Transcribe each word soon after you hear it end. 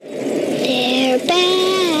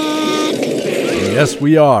Yes,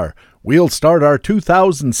 we are. We'll start our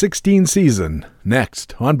 2016 season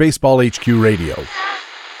next on Baseball HQ Radio.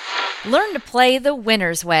 Learn to play the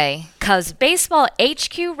winner's way, 'cause Baseball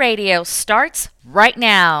HQ Radio starts right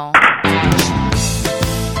now.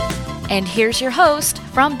 And here's your host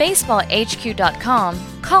from BaseballHQ.com,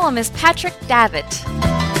 columnist Patrick Davitt.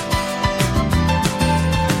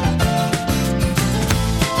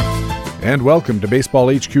 And welcome to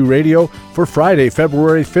Baseball HQ Radio for Friday,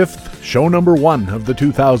 February 5th, show number 1 of the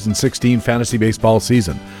 2016 fantasy baseball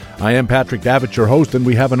season. I am Patrick Davitt, your host, and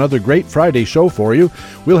we have another great Friday show for you.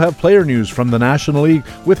 We'll have player news from the National League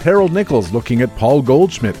with Harold Nichols looking at Paul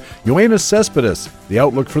Goldschmidt, Yoenis Cespedes, the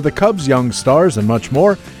outlook for the Cubs' young stars, and much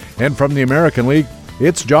more. And from the American League,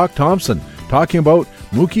 it's Jock Thompson talking about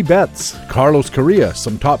Mookie Betts, Carlos Correa,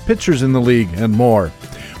 some top pitchers in the league, and more.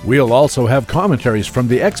 We'll also have commentaries from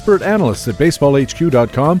the expert analysts at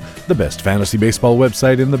BaseballHQ.com, the best fantasy baseball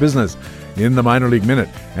website in the business. In the Minor League Minute,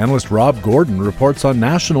 analyst Rob Gordon reports on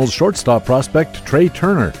Nationals shortstop prospect Trey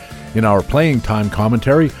Turner. In our playing time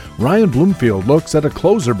commentary, Ryan Bloomfield looks at a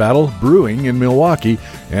closer battle brewing in Milwaukee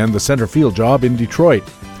and the center field job in Detroit.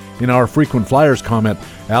 In our frequent flyers comment,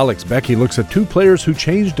 Alex Becky looks at two players who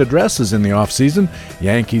changed addresses in the offseason,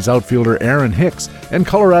 Yankees outfielder Aaron Hicks and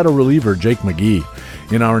Colorado reliever Jake McGee.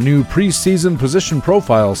 In our new preseason position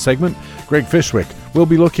profile segment, Greg Fishwick will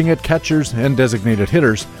be looking at catchers and designated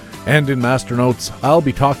hitters. And in Master Notes, I'll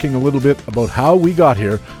be talking a little bit about how we got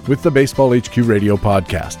here with the Baseball HQ Radio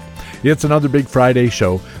podcast. It's another big Friday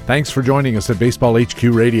show. Thanks for joining us at Baseball HQ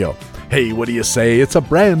Radio. Hey, what do you say? It's a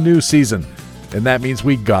brand new season, and that means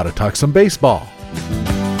we gotta talk some baseball.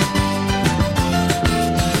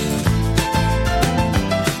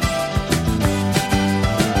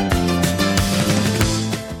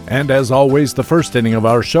 And as always, the first inning of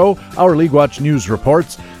our show, our League Watch News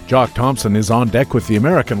reports. Jock Thompson is on deck with the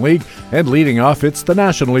American League, and leading off, it's the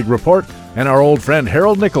National League report, and our old friend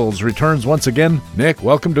Harold Nichols returns once again. Nick,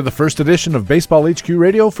 welcome to the first edition of Baseball HQ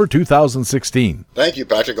Radio for 2016. Thank you,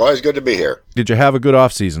 Patrick. Always good to be here. Did you have a good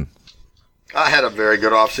off-season? I had a very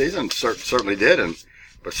good off-season, certainly did,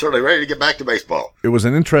 but certainly ready to get back to baseball. It was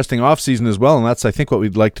an interesting off-season as well, and that's, I think, what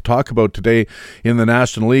we'd like to talk about today in the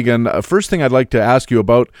National League. And first thing I'd like to ask you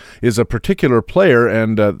about is a particular player,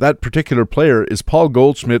 and that particular player is Paul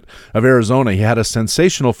Goldschmidt of Arizona. He had a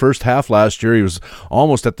sensational first half last year. He was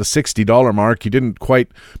almost at the $60 mark. He didn't quite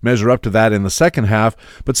measure up to that in the second half,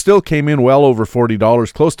 but still came in well over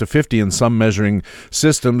 $40, close to $50 in some measuring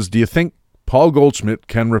systems. Do you think Paul Goldschmidt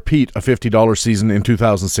can repeat a $50 season in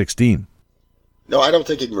 2016? No, I don't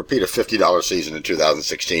think he can repeat a $50 season in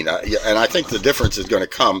 2016. And I think the difference is going to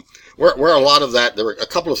come where a lot of that, there were a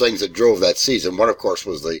couple of things that drove that season. One, of course,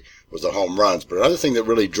 was the home runs. But another thing that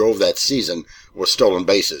really drove that season was stolen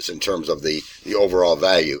bases in terms of the overall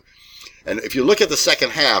value. And if you look at the second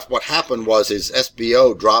half, what happened was his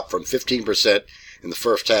SBO dropped from 15% in the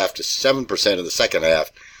first half to 7% in the second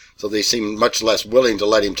half. So they seemed much less willing to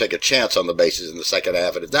let him take a chance on the bases in the second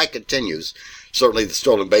half. And if that continues, certainly the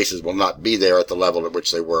stolen bases will not be there at the level at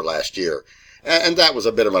which they were last year. And that was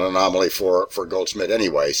a bit of an anomaly for Goldschmidt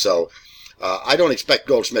anyway. So I don't expect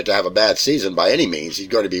Goldschmidt to have a bad season by any means. He's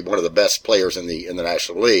going to be one of the best players in the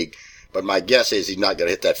National League. But my guess is he's not going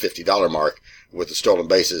to hit that $50 mark with the stolen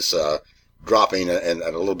bases dropping and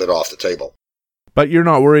a little bit off the table. But you're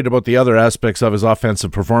not worried about the other aspects of his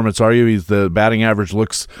offensive performance, are you? The batting average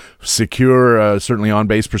looks secure, certainly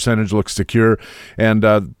on-base percentage looks secure, and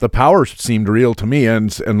the power seemed real to me,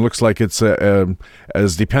 and looks like it's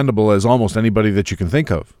as dependable as almost anybody that you can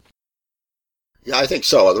think of. Yeah, I think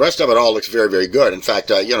so. The rest of it all looks very, very good. In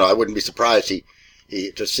fact, I wouldn't be surprised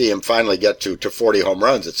to see him finally get to 40 home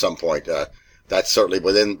runs at some point. That's certainly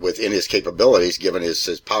within his capabilities, given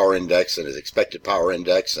his power index and his expected power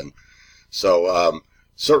index, and so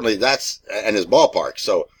certainly that's and his ballpark.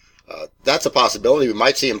 So that's a possibility. We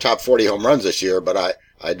might see him top 40 home runs this year, but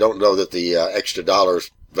I don't know that the extra dollars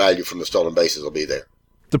value from the stolen bases will be there.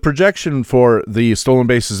 The projection for the stolen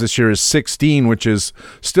bases this year is 16, which is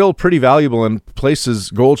still pretty valuable and places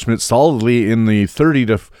Goldschmidt solidly in the $30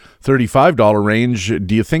 to $35 range.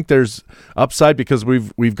 Do you think there's upside? Because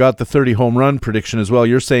we've got the 30 home run prediction as well.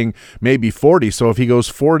 You're saying maybe 40. So if he goes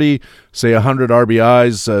 40, say 100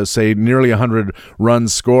 RBIs, say nearly 100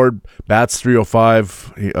 runs scored, bats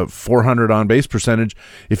 305, 400 on base percentage.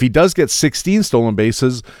 If he does get 16 stolen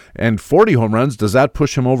bases and 40 home runs, does that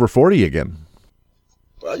push him over 40 again?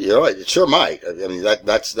 Well, it sure might. I mean,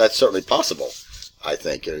 that's certainly possible. I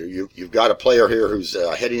think you've got a player here who's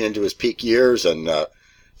heading into his peak years, and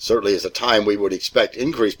certainly is a time we would expect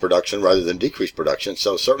increased production rather than decreased production.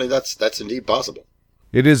 So certainly that's indeed possible.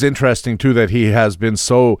 It is interesting, too, that he has been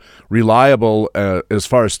so reliable as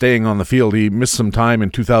far as staying on the field. He missed some time in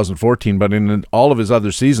 2014, but in all of his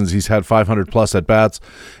other seasons, he's had 500-plus at-bats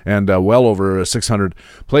and well over 600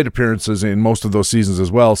 plate appearances in most of those seasons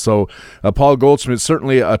as well. So Paul Goldschmidt,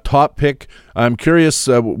 certainly a top pick. I'm curious,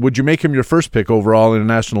 would you make him your first pick overall in a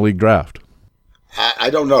National League draft? I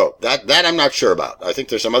don't know. That I'm not sure about. I think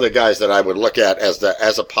there's some other guys that I would look at as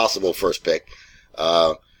a possible first pick.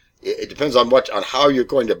 It depends on how you're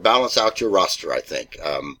going to balance out your roster, I think.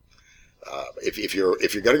 If you're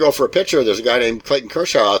going to go for a pitcher, there's a guy named Clayton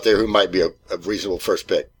Kershaw out there who might be a reasonable first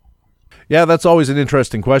pick. Yeah, that's always an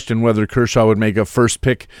interesting question, whether Kershaw would make a first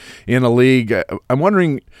pick in a league. I'm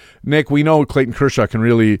wondering, Nick, we know Clayton Kershaw can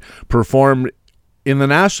really perform. In the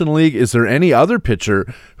National League, is there any other pitcher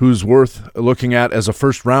who's worth looking at as a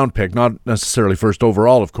first-round pick? Not necessarily first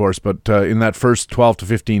overall, of course, but in that first 12 to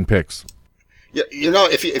 15 picks. Yeah,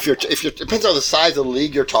 if you're depends on the size of the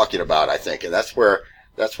league you're talking about, I think, and that's where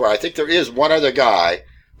I think there is one other guy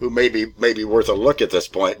who may be worth a look at this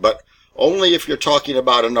point, but only if you're talking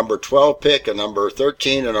about a number 12 pick, a number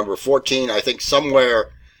 13, a number 14. I think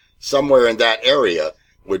somewhere in that area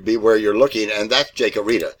would be where you're looking, and that's Jake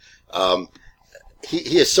Arrieta.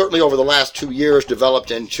 He has certainly over the last 2 years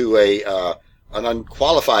developed into an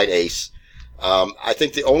unqualified ace. I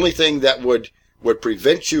think the only thing that would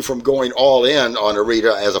prevent you from going all in on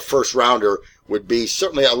Arrieta as a first rounder would be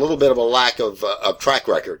certainly a little bit of a lack of track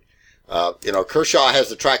record. Kershaw has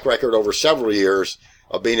the track record over several years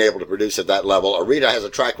of being able to produce at that level. Arrieta has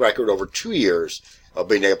a track record over 2 years of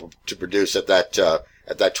being able to produce at that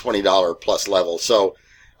 $20 plus level. So,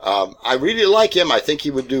 I really like him. I think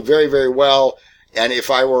he would do very, very well. And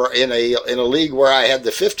if I were in a league where I had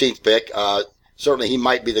the 15th pick, certainly he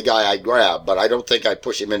might be the guy I'd grab, but I don't think I'd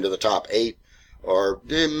push him into the top 8. Or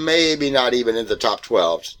maybe not even in the top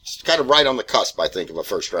 12. It's kind of right on the cusp, I think, of a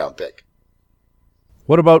first-round pick.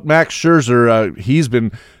 What about Max Scherzer? He's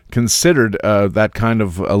been considered that kind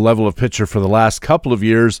of a level of pitcher for the last couple of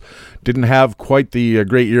years. Didn't have quite the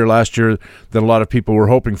great year last year that a lot of people were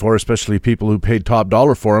hoping for, especially people who paid top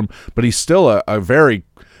dollar for him. But he's still a very,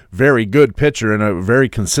 very good pitcher and a very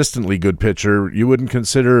consistently good pitcher. You wouldn't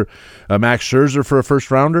consider Max Scherzer for a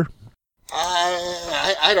first-rounder?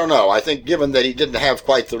 I don't know. I think given that he didn't have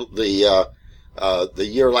quite the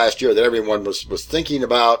year last year that everyone was thinking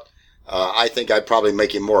about, I think I'd probably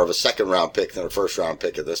make him more of a second-round pick than a first-round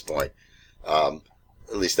pick at this point. At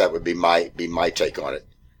least that would be my take on it.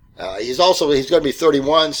 He's going to be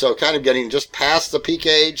 31, so kind of getting just past the peak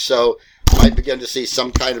age. So might begin to see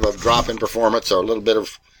some kind of a drop in performance or a little bit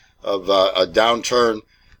of a downturn.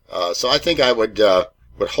 So I think I would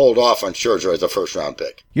hold off on Scherzer as a first-round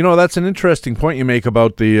pick. That's an interesting point you make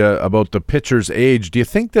about the pitcher's age. Do you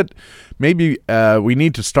think that maybe we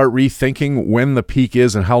need to start rethinking when the peak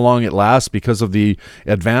is and how long it lasts because of the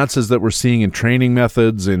advances that we're seeing in training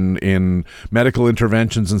methods, in medical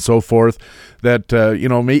interventions and so forth, that,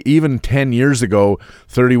 even 10 years ago,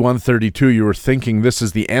 31, 32, you were thinking this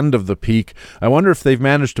is the end of the peak. I wonder if they've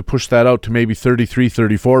managed to push that out to maybe 33,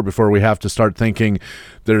 34 before we have to start thinking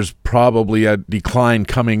there's probably a decline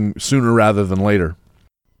coming sooner rather than later.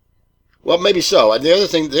 Well, maybe so. And the other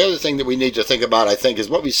thing that we need to think about, I think, is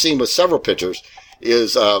what we've seen with several pitchers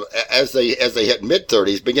is as they hit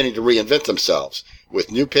mid-30s, beginning to reinvent themselves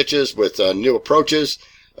with new pitches, with new approaches.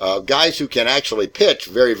 Guys who can actually pitch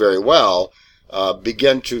very, very well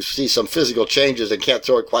begin to see some physical changes and can't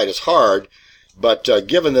throw it quite as hard. But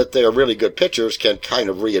given that they're really good pitchers, can kind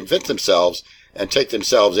of reinvent themselves and take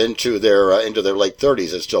themselves into their late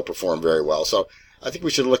 30s and still perform very well. So I think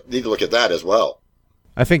we need to look at that as well.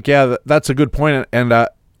 I think, that's a good point, and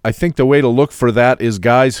I think the way to look for that is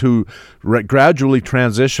guys who gradually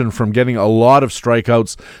transition from getting a lot of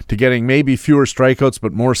strikeouts to getting maybe fewer strikeouts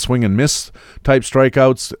but more swing and miss type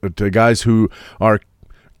strikeouts, to guys who are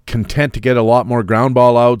content to get a lot more ground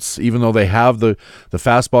ball outs even though they have the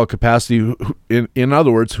fastball capacity, in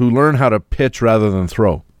other words, who learn how to pitch rather than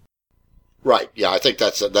throw. Right, yeah, I think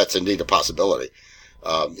that's indeed a possibility.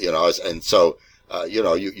 And so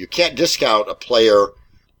you can't discount a player,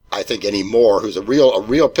 I think, anymore who's a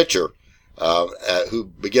real pitcher who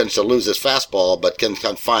begins to lose his fastball but can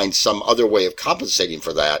find some other way of compensating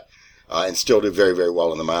for that and still do very, very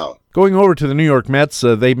well on the mound. Going over to the New York Mets,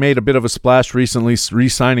 they made a bit of a splash recently,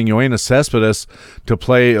 re-signing Yoenis Cespedes to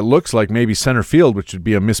play, it looks like, maybe center field, which would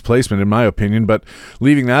be a misplacement in my opinion. But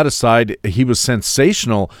leaving that aside, he was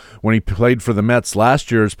sensational when he played for the Mets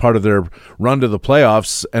last year as part of their run to the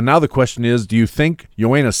playoffs. And now the question is, do you think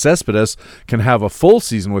Yoenis Cespedes can have a full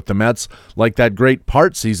season with the Mets like that great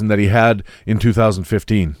part season that he had in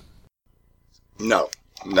 2015? No.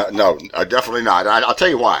 No, definitely not. I'll tell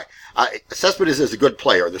you why. Cespedes is a good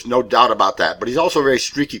player. There's no doubt about that. But he's also a very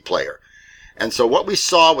streaky player. And so what we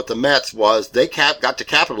saw with the Mets was they got to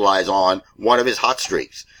capitalize on one of his hot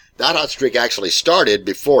streaks. That hot streak actually started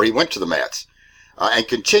before he went to the Mets and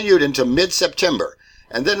continued into mid-September.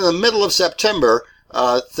 And then in the middle of September,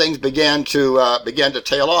 things began to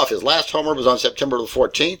tail off. His last homer was on September the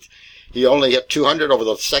 14th. He only hit 200 over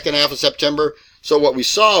the second half of September. So what we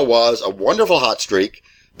saw was a wonderful hot streak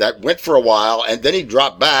that went for a while, and then he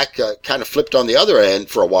dropped back, kind of flipped on the other end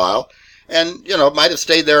for a while, and, might have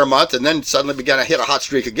stayed there a month and then suddenly began to hit a hot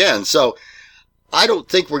streak again. So I don't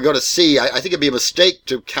think we're going to see, I think it'd be a mistake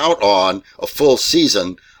to count on a full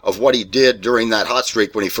season of what he did during that hot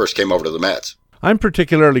streak when he first came over to the Mets. I'm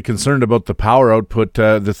particularly concerned about the power output.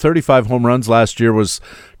 The 35 home runs last year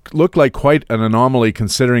looked like quite an anomaly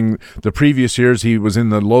considering the previous years he was in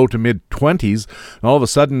the low to mid-20s. And all of a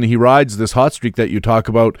sudden he rides this hot streak that you talk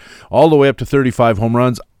about all the way up to 35 home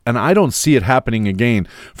runs. And I don't see it happening again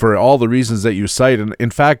for all the reasons that you cite. And in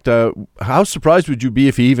fact, how surprised would you be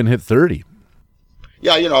if he even hit 30?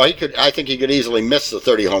 Yeah, I think he could easily miss the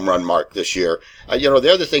 30 home run mark this year.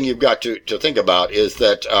 The other thing you've got to think about is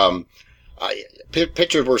that,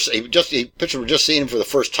 pitchers were just seeing him for the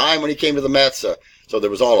first time when he came to the Mets. So there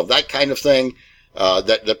was all of that kind of thing,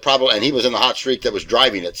 that probably, and he was in the hot streak that was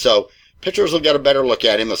driving it. So pitchers will get a better look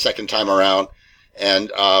at him the second time around.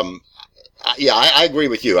 And, I agree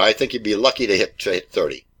with you. I think he'd be lucky to hit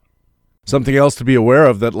 30. Something else to be aware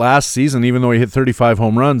of, that last season, even though he hit 35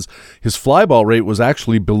 home runs, his fly ball rate was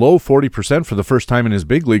actually below 40% for the first time in his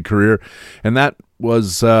big league career. And that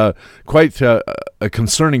was quite a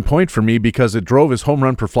concerning point for me because it drove his home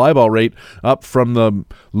run per fly ball rate up from the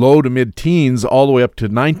low to mid-teens all the way up to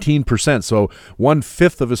 19%. So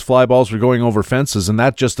 1/5 of his fly balls were going over fences, and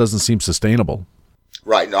that just doesn't seem sustainable.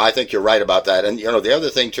 Right. No, I think you're right about that. And, the other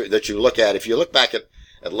thing that you look at, if you look back at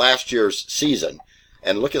last year's season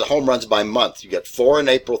and look at the home runs by month, you get 4 in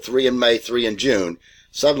April, 3 in May, 3 in June.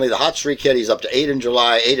 Suddenly the hot streak hit. He's up to 8 in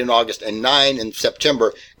July, 8 in August, and 9 in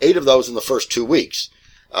September, 8 of those in the first 2 weeks.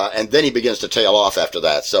 And then he begins to tail off after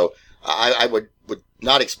that. So I would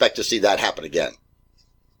not expect to see that happen again.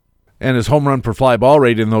 And his home run per fly ball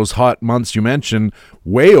rate in those hot months you mentioned,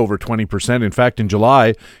 way over 20%. In fact, in July,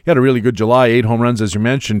 he had a really good July, 8 home runs, as you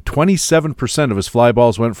mentioned. 27% of his fly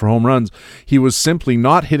balls went for home runs. He was simply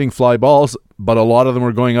not hitting fly balls, but a lot of them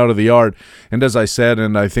were going out of the yard. And as I said,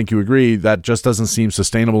 and I think you agree, that just doesn't seem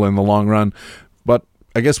sustainable in the long run. But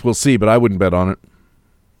I guess we'll see, but I wouldn't bet on it.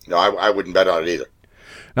 No, I wouldn't bet on it either.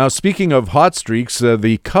 Now, speaking of hot streaks,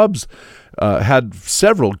 the Cubs had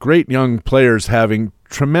several great young players having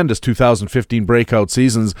tremendous 2015 breakout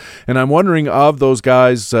seasons, and I'm wondering, of those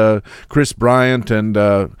guys, Chris Bryant and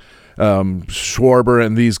Schwarber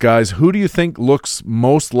and these guys, who do you think looks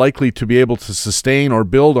most likely to be able to sustain or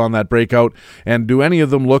build on that breakout, and do any of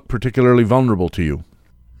them look particularly vulnerable to you?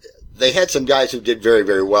 They had some guys who did very,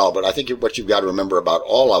 very well, but I think what you've got to remember about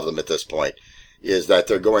all of them at this point is that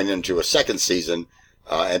they're going into a second season,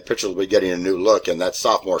 and pitchers will be getting a new look, and that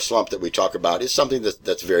sophomore slump that we talk about is something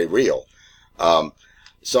that's very real.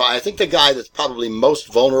 So I think the guy that's probably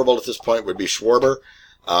most vulnerable at this point would be Schwarber,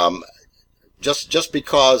 just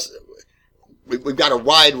because we've got a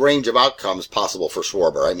wide range of outcomes possible for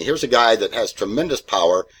Schwarber. I mean, here's a guy that has tremendous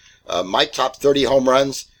power, might top 30 home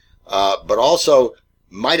runs, but also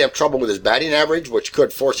might have trouble with his batting average, which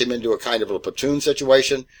could force him into a kind of a platoon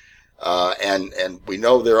situation. And we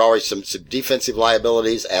know there are always some defensive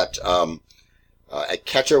liabilities at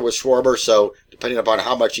catcher with Schwarber. So depending upon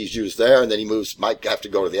how much he's used there, and then he might have to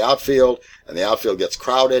go to the outfield, and the outfield gets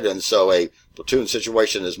crowded. And so a platoon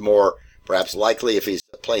situation is more perhaps likely if he's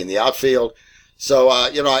playing the outfield. So, I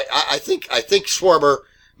think Schwarber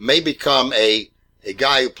may become a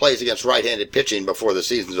guy who plays against right-handed pitching before the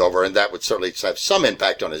season's over, and that would certainly have some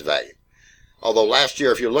impact on his value. Although last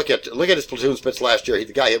year, if you look at his platoon splits last year,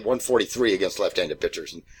 the guy hit 143 against left-handed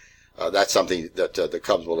pitchers, and that's something that the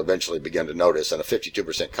Cubs will eventually begin to notice, and a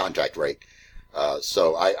 52% contact rate.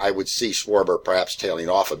 So I would see Schwarber perhaps tailing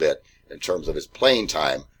off a bit in terms of his playing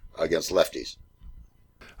time against lefties.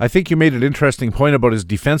 I think you made an interesting point about his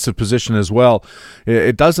defensive position as well.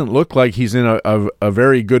 It doesn't look like he's in a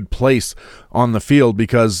very good place on the field,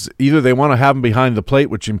 because either they want to have him behind the plate,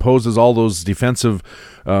 which imposes all those defensive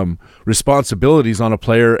responsibilities on a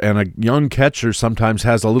player, and a young catcher sometimes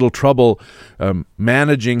has a little trouble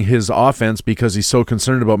managing his offense because he's so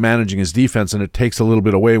concerned about managing his defense, and it takes a little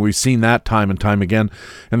bit away. We've seen that time and time again.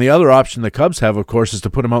 And the other option the Cubs have, of course, is to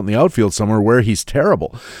put him out in the outfield somewhere where he's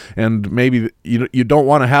terrible. And maybe you don't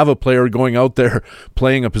want to have a player going out there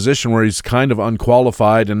playing a position where he's kind of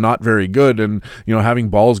unqualified and not very good, and having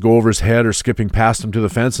balls go over his head or skipping past him to the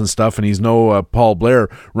fence and stuff, and he's no Paul Blair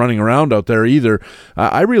running around out there either.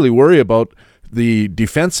 I really worry about the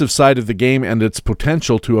defensive side of the game and its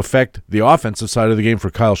potential to affect the offensive side of the game for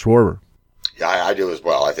Kyle Schwarber. Yeah, I do as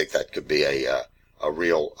well. I think that could be a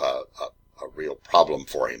real problem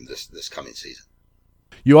for him this coming season.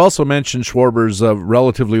 You also mentioned Schwarber's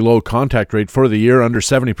relatively low contact rate for the year, under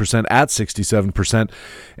 70% at 67%.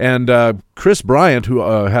 And Chris Bryant, who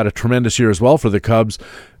had a tremendous year as well for the Cubs,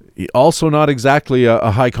 also not exactly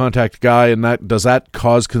a high contact guy. And does that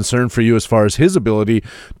cause concern for you as far as his ability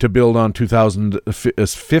to build on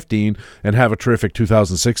 2015 and have a terrific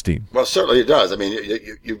 2016? Well, certainly it does. I mean,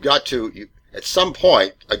 you've got to, at some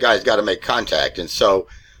point, a guy's got to make contact. And so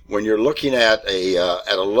when you're looking at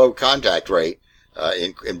a low contact rate,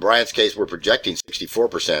 in Bryant's case, we're projecting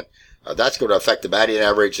 64%. That's going to affect the batting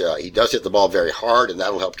average. He does hit the ball very hard, and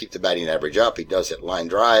that'll help keep the batting average up. He does hit line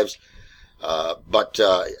drives. But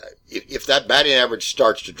if that batting average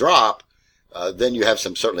starts to drop, then you have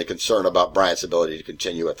some certainly concern about Bryant's ability to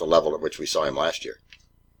continue at the level at which we saw him last year.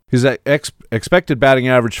 His expected batting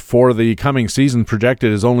average for the coming season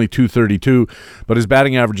projected is only .232, but his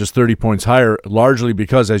batting average is 30 points higher, largely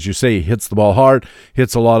because, as you say, he hits the ball hard,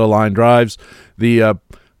 hits a lot of line drives. The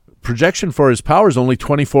projection for his power is only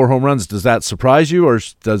 24 home runs. Does that surprise you, or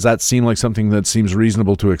does that seem like something that seems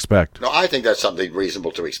reasonable to expect? No, I think that's something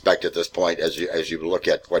reasonable to expect at this point as you look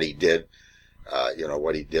at what he did.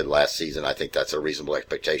 What he did last season. I think that's a reasonable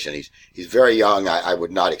expectation. He's very young. I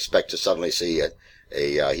would not expect to suddenly see it.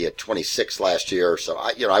 He had 26 last year, so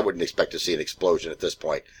I wouldn't expect to see an explosion at this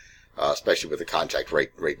point, especially with the contact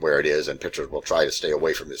rate where it is, and pitchers will try to stay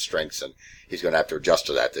away from his strengths, and he's going to have to adjust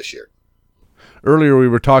to that this year. Earlier we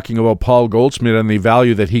were talking about Paul Goldschmidt and the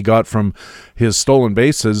value that he got from his stolen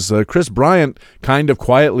bases. Chris Bryant kind of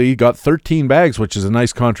quietly got 13 bags, which is a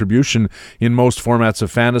nice contribution in most formats of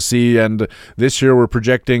fantasy, and this year we're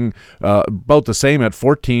projecting about the same at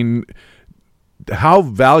 14. How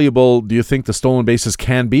valuable do you think the stolen bases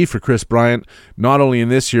can be for Chris Bryant, not only in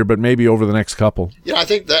this year but maybe over the next couple? Yeah, I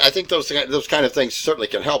think those kind of things certainly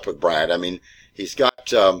can help with Bryant. I mean, he's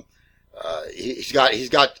got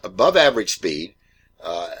above average speed,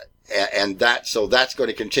 and that's going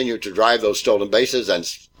to continue to drive those stolen bases. And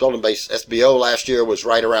stolen base SBO last year was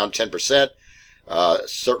right around 10%.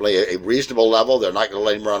 Certainly a reasonable level. They're not going to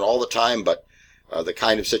let him run all the time, but the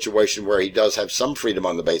kind of situation where he does have some freedom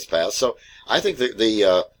on the base path. So I think that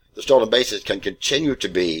the stolen bases can continue to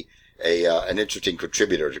be an interesting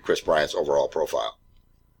contributor to Chris Bryant's overall profile.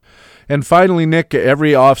 And finally, Nick,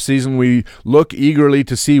 every offseason we look eagerly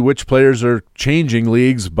to see which players are changing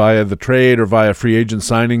leagues via the trade or via free agent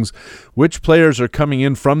signings. Which players are coming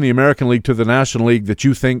in from the American League to the National League that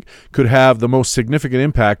you think could have the most significant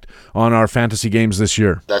impact on our fantasy games this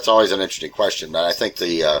year? That's always an interesting question, but I think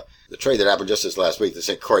the trade that happened just this last week, that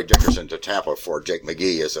sent Corey Dickerson to Tampa for Jake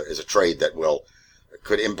McGee, is a trade that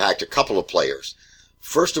could impact a couple of players.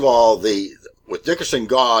 First of all, with Dickerson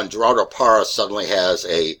gone, Gerardo Parra suddenly has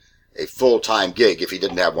a full-time gig if he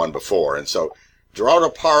didn't have one before. And so Gerardo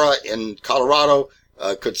Parra in Colorado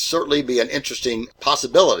could certainly be an interesting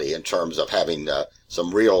possibility in terms of having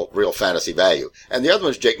some real fantasy value. And the other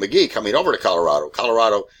one is Jake McGee coming over to Colorado.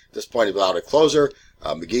 Colorado, at this point, is without a closer.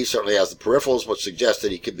 McGee certainly has the peripherals, which suggests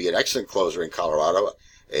that he could be an excellent closer in Colorado.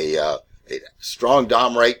 A strong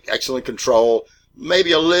dom rate, excellent control,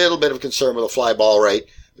 maybe a little bit of concern with a fly ball rate.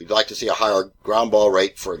 We'd like to see a higher ground ball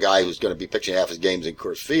rate for a guy who's going to be pitching half his games in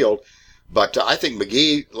Coors Field. But I think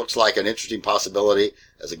McGee looks like an interesting possibility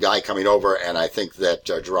as a guy coming over, and I think that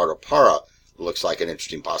Gerardo Parra looks like an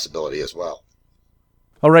interesting possibility as well.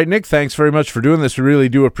 All right, Nick, thanks very much for doing this. We really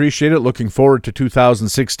do appreciate it. Looking forward to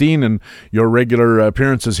 2016 and your regular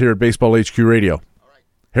appearances here at Baseball HQ Radio.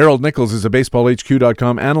 Harold Nichols is a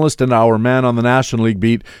BaseballHQ.com analyst and our man on the National League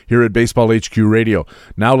beat here at Baseball HQ Radio.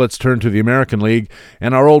 Now let's turn to the American League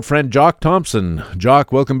and our old friend Jock Thompson.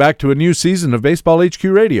 Jock, welcome back to a new season of Baseball HQ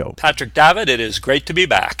Radio. Patrick Davitt, it is great to be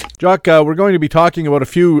back. Jock, we're going to be talking about a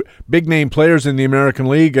few big-name players in the American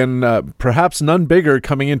League, and perhaps none bigger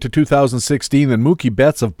coming into 2016 than Mookie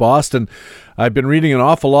Betts of Boston. I've been reading an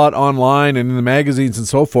awful lot online and in the magazines and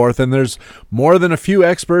so forth, and there's more than a few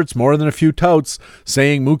experts, more than a few touts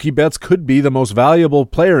saying Mookie Betts could be the most valuable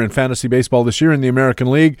player in fantasy baseball this year in the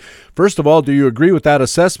American League. First of all, do you agree with that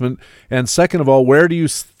assessment? And second of all, where do you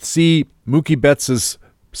see Mookie Betts'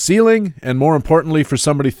 ceiling? And more importantly, for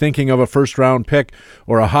somebody thinking of a first-round pick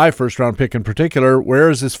or a high first-round pick in particular,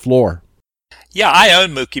 where is his floor? Yeah, I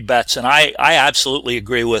own Mookie Betts, and I absolutely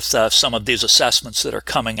agree with some of these assessments that are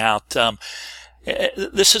coming out.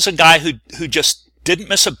 This is a guy who just didn't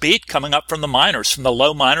miss a beat coming up from the minors, from the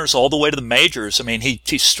low minors all the way to the majors. I mean,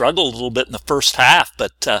 he struggled a little bit in the first half,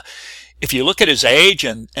 but if you look at his age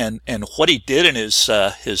and what he did in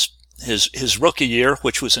his rookie year,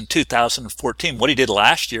 which was in 2014, what he did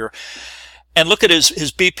last year, and look at his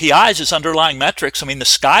BPIs, his underlying metrics, I mean, the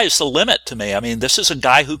sky is the limit to me. I mean, this is a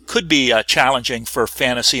guy who could be challenging for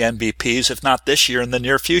fantasy MVPs, if not this year, in the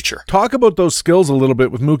near future. Talk about those skills a little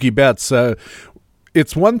bit with Mookie Betts.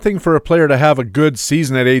 It's one thing for a player to have a good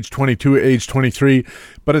season at age 22, age 23,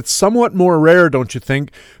 but it's somewhat more rare, don't you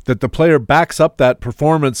think, that the player backs up that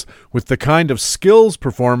performance with the kind of skills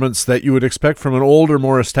performance that you would expect from an older,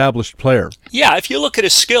 more established player? Yeah, if you look at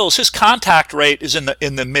his skills, his contact rate is in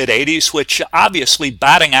the mid-80s, which obviously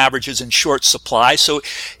batting average is in short supply, so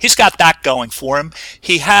he's got that going for him.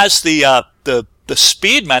 He has the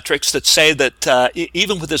speed metrics that say that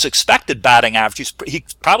even with his expected batting average,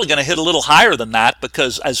 he's probably going to hit a little higher than that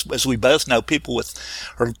because, as we both know,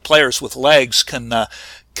 players with legs can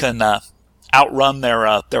outrun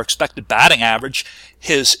their expected batting average.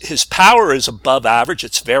 His power is above average.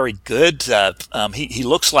 It's very good. He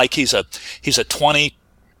looks like he's a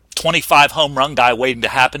 25 home run guy waiting to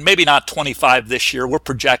happen. Maybe not 25 this year. We're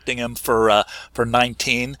projecting him for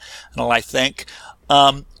 19, I think.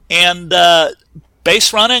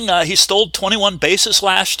 Base running, he stole 21 bases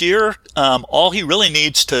last year. All he really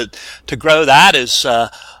needs to grow that is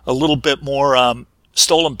a little bit more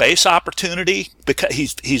stolen base opportunity, because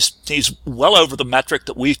he's well over the metric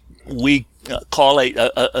that we call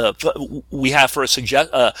we have for a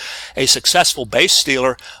successful base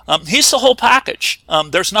stealer. He's the whole package.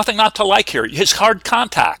 There's nothing not to like here. His hard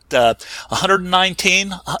contact,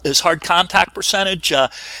 119, his hard contact percentage.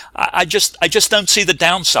 I just don't see the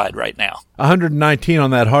downside right now. 119 on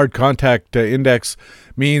that hard contact index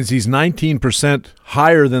means he's 19%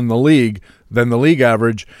 higher than the league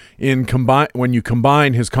average when you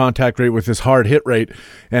combine his contact rate with his hard hit rate,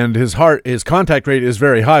 and his contact rate is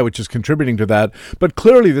very high, which is contributing to that. But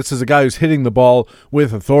clearly this is a guy who's hitting the ball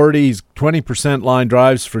with authority. He's 20% line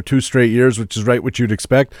drives for 2 straight years, which is right what you'd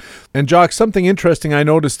expect. And Jock, something interesting I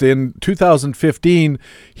noticed in 2015,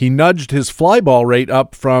 he nudged his fly ball rate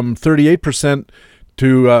up from 38%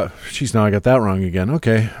 to now I got that wrong again.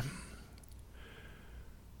 Okay.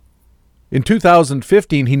 In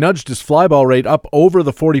 2015, he nudged his fly ball rate up over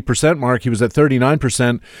the 40% mark. He was at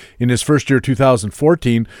 39% in his first year,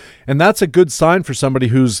 2014. And that's a good sign for somebody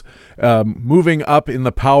who's moving up in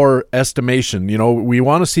the power estimation. You know, we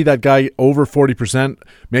want to see that guy over 40%,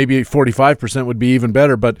 maybe 45% would be even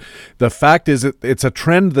better. But the fact is it's a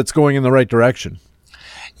trend that's going in the right direction.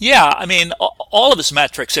 Yeah, I mean, all of his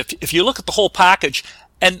metrics, if you look at the whole package,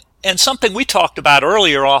 and something we talked about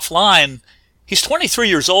earlier offline, he's 23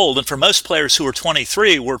 years old, and for most players who are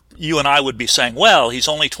 23, you and I would be saying, well, he's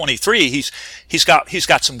only 23. He's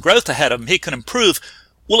got some growth ahead of him. He can improve.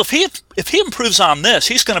 Well, if he improves on this,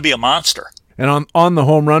 he's going to be a monster. And on the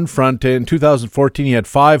home run front, in 2014, he had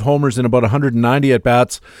 5 homers in about 190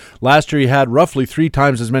 at-bats. Last year, he had roughly 3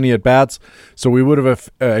 times as many at-bats, so we would have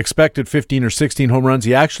expected 15 or 16 home runs.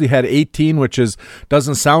 He actually had 18, which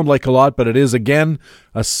doesn't sound like a lot, but it is, again,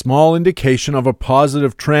 a small indication of a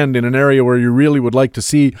positive trend in an area where you really would like to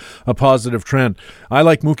see a positive trend. I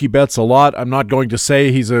like Mookie Betts a lot. I'm not going to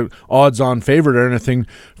say he's an odds-on favorite or anything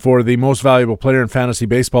for the most valuable player in fantasy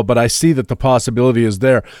baseball, but I see that the possibility is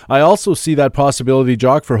there. I also see that possibility,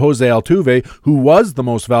 Jock, for Jose Altuve, who was the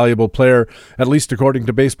most valuable player, at least according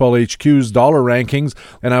to Baseball HQ's dollar rankings.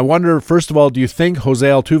 And I wonder, first of all, do you think Jose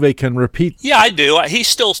Altuve can repeat? Yeah, I do. He's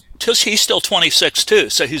still 26 too,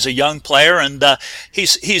 so he's a young player, and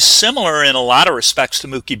he's similar in a lot of respects to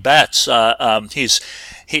Mookie Betts.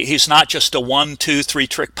 He's not just a 1, 2, 3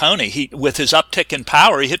 trick pony. With his uptick in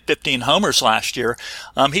power, he hit 15 homers last year.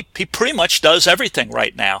 He pretty much does everything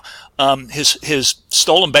right now. His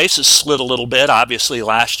stolen bases slid a little bit, obviously,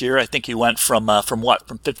 last year. I think he went from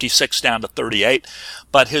 56 down to 38.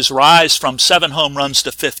 But his rise from 7 home runs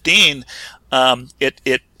to 15,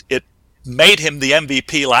 it made him the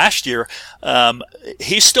MVP last year.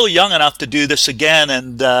 He's still young enough to do this again,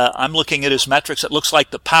 and I'm looking at his metrics. It looks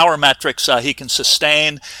like the power metrics he can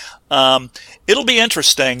sustain. It'll be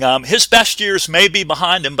interesting. His best years may be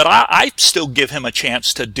behind him, but I still give him a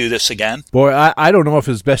chance to do this again. Boy, I don't know if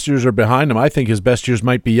his best years are behind him. I think his best years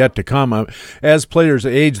might be yet to come. As players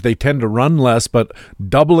age, they tend to run less, but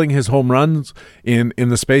doubling his home runs in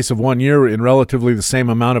the space of 1 year in relatively the same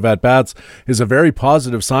amount of at-bats is a very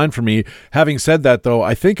positive sign for me. Having said that, though,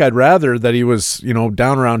 I think I'd rather that he was,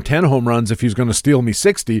 down around 10 home runs if he's going to steal me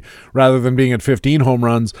 60, rather than being at 15 home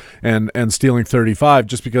runs and stealing 35,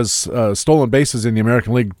 just because stolen bases in the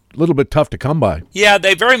American League a little bit tough to come by. Yeah,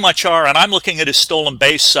 they very much are, and I'm looking at his stolen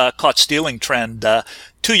base caught stealing trend.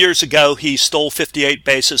 2 years ago, he stole 58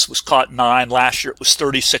 bases, was caught 9. Last year, it was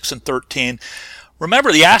 36 and 13.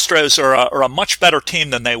 Remember, the Astros are a much better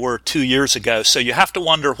team than they were 2 years ago, so you have to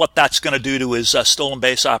wonder what that's going to do to his stolen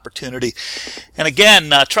base opportunity. And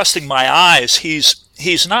again, trusting my eyes,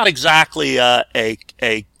 he's not exactly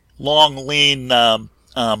a long, lean,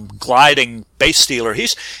 gliding base stealer.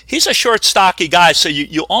 He's a short, stocky guy, so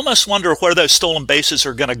you almost wonder where those stolen bases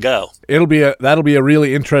are going to go. That'll be a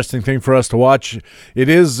really interesting thing for us to watch. It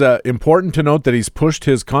is important to note that he's pushed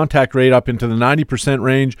his contact rate up into the 90%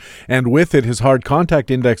 range, and with it, his hard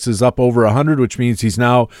contact index is up over 100, which means he's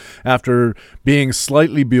now, after being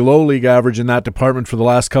slightly below league average in that department for the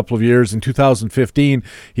last couple of years, in 2015,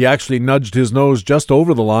 he actually nudged his nose just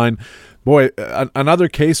over the line. Boy, another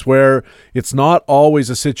case where it's not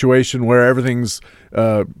always a situation where everything's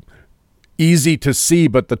easy to see,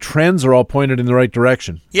 but the trends are all pointed in the right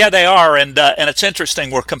direction. Yeah, they are, and it's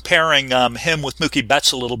interesting. We're comparing him with Mookie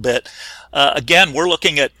Betts a little bit. Again, we're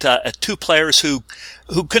looking at two players who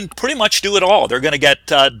can pretty much do it all. They're going to get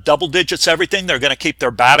double digits everything. They're going to keep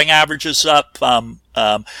their batting averages up.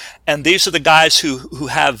 And these are the guys who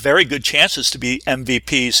have very good chances to be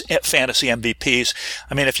MVPs, fantasy MVPs.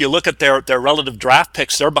 I mean, if you look at their relative draft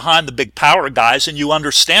picks, they're behind the big power guys, and you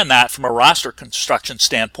understand that from a roster construction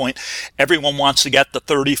standpoint. Everyone wants to get the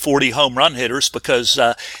 30, 40 home run hitters because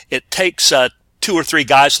it takes 2 or 3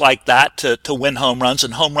 guys like that to win home runs,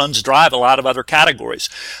 and home runs drive a lot of other categories.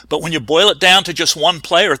 But when you boil it down to just one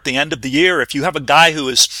player at the end of the year, if you have a guy who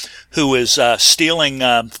is stealing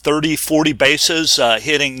 30, 40 bases,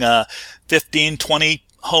 hitting 15, 20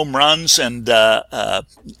 home runs, and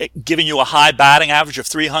giving you a high batting average of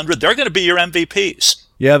 300, they're going to be your MVPs.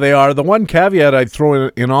 Yeah, they are. The one caveat I'd throw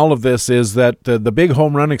in all of this is that the big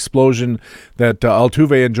home run explosion that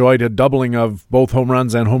Altuve enjoyed, a doubling of both home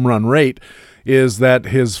runs and home run rate, is that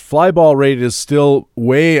his fly ball rate is still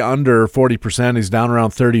way under 40%. He's down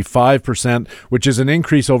around 35%, which is an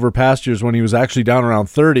increase over past years when he was actually down around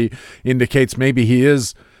 30, indicates maybe he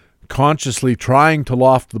is consciously trying to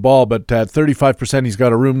loft the ball, but at 35%, he's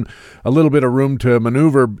got a little bit of room to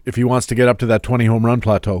maneuver if he wants to get up to that 20 home run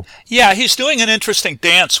plateau. Yeah, he's doing an interesting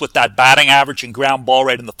dance with that batting average and ground ball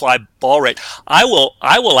rate and the fly ball rate. I will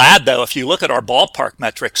add, though, if you look at our ballpark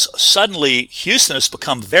metrics, suddenly Houston has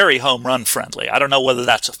become very home run friendly. I don't know whether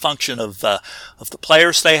that's a function of the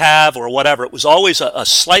players they have or whatever. It was always a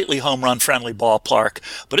slightly home run friendly ballpark,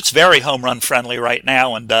 but it's very home run friendly right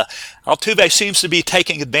now, and Altuve seems to be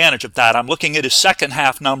taking advantage of that. I'm looking at his second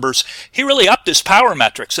half numbers. He really upped his power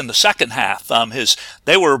metrics in the second half.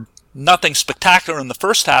 They were nothing spectacular in the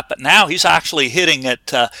first half, but now he's actually hitting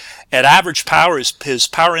at average power. His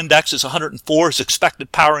power index is 104. His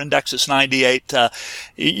expected power index is 98.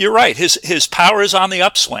 You're right. His power is on the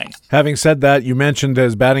upswing. Having said that, you mentioned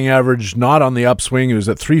his batting average not on the upswing. It was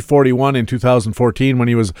at 341 in 2014 when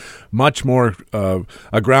he was much more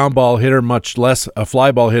a ground ball hitter, much less a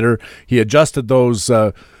fly ball hitter. He adjusted those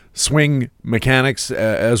swing mechanics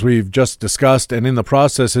as we've just discussed, and in the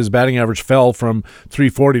process his batting average fell from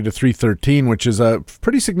 340 to 313, which is a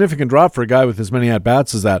pretty significant drop for a guy with as many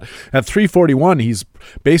at-bats as that. At 341, he's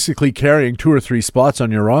basically carrying 2 or 3 spots on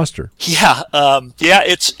your roster. Yeah,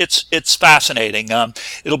 it's fascinating.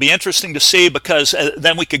 It'll be interesting to see, because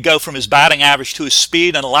then we could go from his batting average to his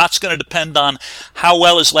speed, and a lot's going to depend on how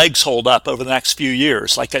well his legs hold up over the next few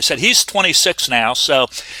years. Like I said, he's 26 now, so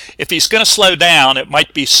if he's going to slow down, it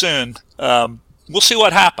might be soon. We'll see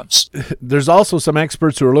what happens. There's also some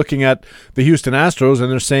experts who are looking at the Houston Astros,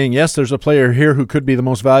 and they're saying, yes, there's a player here who could be the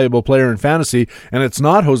most valuable player in fantasy, and it's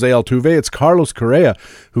not Jose Altuve, it's Carlos Correa,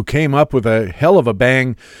 who came up with a hell of a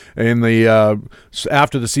bang in the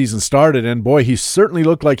after the season started, and boy, he certainly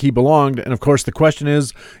looked like he belonged. And of course, the question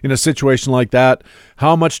is, in a situation like that,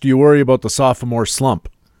 how much do you worry about the sophomore slump?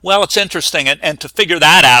 Well, it's interesting, and to figure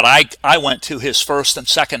that out, I went to his first and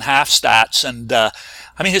second half stats, and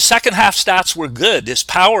his second half stats were good. His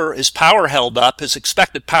power held up. His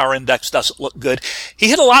expected power index doesn't look good. He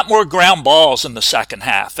hit a lot more ground balls in the second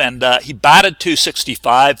half, and he batted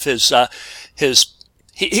 .265.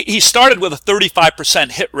 He started with a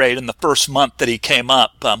 35% hit rate in the first month that he came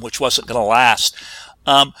up, which wasn't going to last.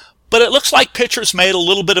 But it looks like pitchers made a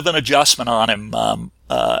little bit of an adjustment on him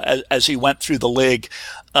as he went through the league.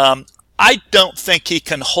 I don't think he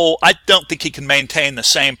can maintain the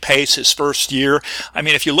same pace his first year. I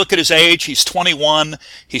mean, if you look at his age, he's 21.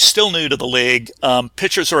 He's still new to the league.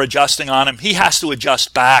 Pitchers are adjusting on him. He has to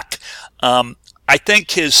adjust back. I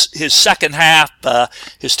think his second half,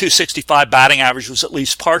 his .265 batting average was at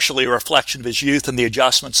least partially a reflection of his youth and the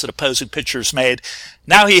adjustments that opposing pitchers made.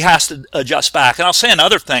 Now he has to adjust back. And I'll say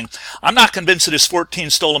another thing. I'm not convinced that his 14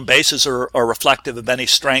 stolen bases are reflective of any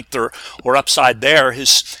strength or upside there.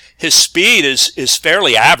 His speed is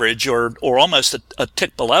fairly average or almost a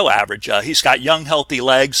tick below average. He's got young, healthy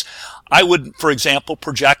legs. I wouldn't, for example,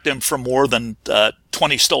 project him for more than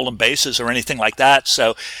 20 stolen bases or anything like that.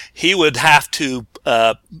 So he would have to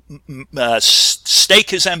stake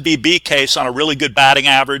his MVB case on a really good batting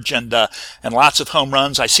average and lots of home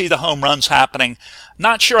runs. I see the home runs happening.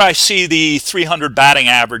 Not sure I see the 300 batting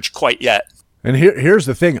average quite yet. And here's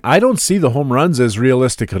the thing. I don't see the home runs as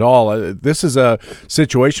realistic at all. This is a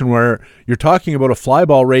situation where you're talking about a fly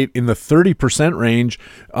ball rate in the 30% range.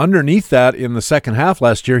 Underneath that, in the second half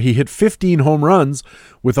last year, he hit 15 home runs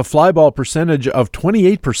with a fly ball percentage of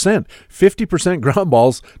 28%, 50% ground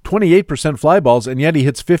balls, 28% fly balls, and yet he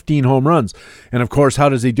hits 15 home runs. And of course, how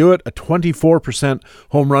does he do it? A 24%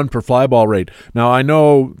 home run per fly ball rate. Now, I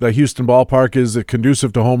know the Houston ballpark is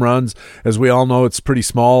conducive to home runs. As we all know, it's pretty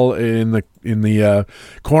small in the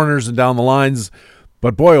corners and down the lines.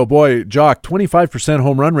 But boy, oh boy, Jock, 25%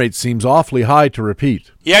 home run rate seems awfully high to repeat.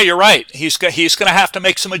 Yeah, you're right. He's going to have to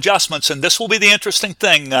make some adjustments, and this will be the interesting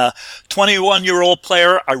thing. 21-year-old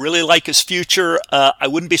player, I really like his future. I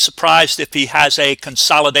wouldn't be surprised if he has a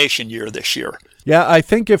consolidation year this year. Yeah, I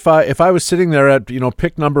think if I was sitting there at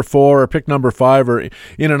pick number 4 or pick number 5 or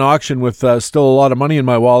in an auction with still a lot of money in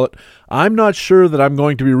my wallet, I'm not sure that I'm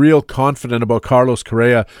going to be real confident about Carlos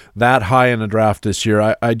Correa that high in a draft this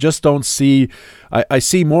year. I just don't see. I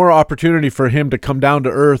see more opportunity for him to come down to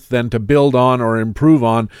earth than to build on or improve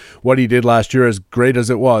on what he did last year, as great as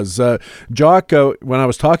it was. Jock, when I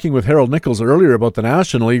was talking with Harold Nichols earlier about the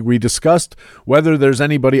National League, we discussed whether there's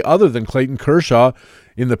anybody other than Clayton Kershaw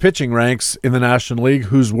in the pitching ranks in the National League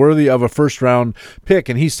who's worthy of a first-round pick,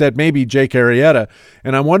 and he said maybe Jake Arrieta.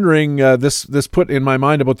 And I'm wondering, this put in my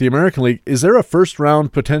mind about the American League, is there a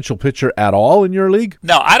first-round potential pitcher at all in your league?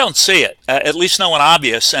 No, I don't see it, at least no one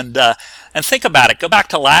obvious. And think about it. Go back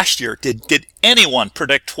to last year. Did anyone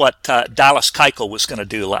predict what Dallas Keuchel was going to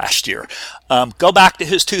do last year? Go back to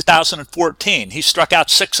his 2014. He struck out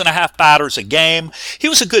 6.5 batters a game. He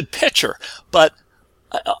was a good pitcher, but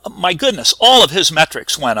my goodness, all of his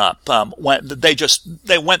metrics went up.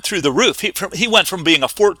 They went through the roof. He went from being a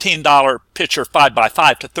 $14 pitcher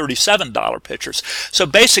 5x5 to $37 pitchers. So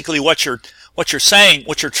basically, what you're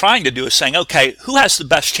trying to do is saying, okay, who has the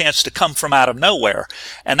best chance to come from out of nowhere?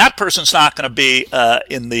 And that person's not going to be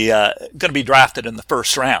drafted in the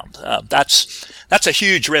first round. That's a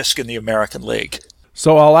huge risk in the American League.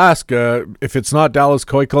 So I'll ask, if it's not Dallas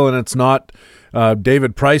Keuchel and it's not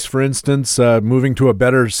David Price, for instance, moving to a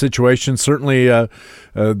better situation, certainly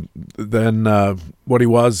than what he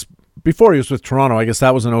was before he was with Toronto. I guess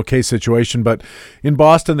that was an okay situation, but in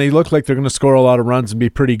Boston, they look like they're going to score a lot of runs and be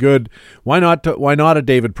pretty good. Why not a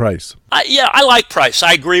David Price? I like Price.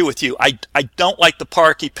 I agree with you. I don't like the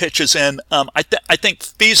park he pitches in. I think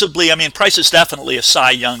feasibly, Price is definitely a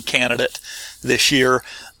Cy Young candidate this year.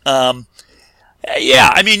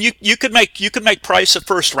 Yeah, you could make Price a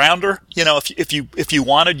first rounder. If you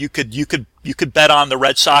wanted, you could bet on the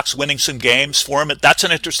Red Sox winning some games for him. That's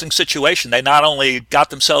an interesting situation. They not only got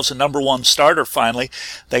themselves a number 1 starter finally,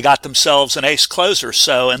 they got themselves an ace closer.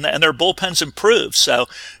 So and their bullpen's improved. So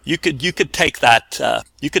you could take that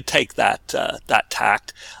that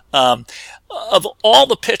tact. Of all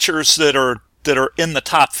the pitchers that are in the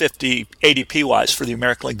top 50 ADP-wise for the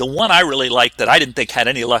American League, the one I really liked that I didn't think had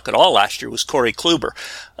any luck at all last year was Corey Kluber.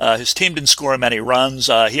 His team didn't score him any runs.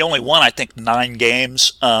 He only won, I think, 9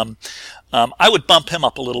 games. I would bump him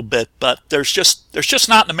up a little bit, but there's just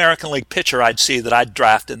not an American League pitcher I'd see that I'd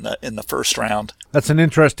draft in the first round. That's an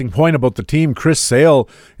interesting point about the team. Chris Sale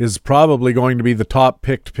is probably going to be the top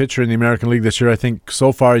picked pitcher in the American League this year. I think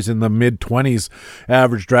so far he's in the mid-20s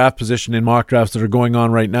average draft position in mock drafts that are going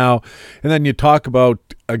on right now. And then you talk about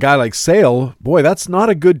a guy like Sale, boy, that's not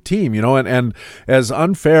a good team, and as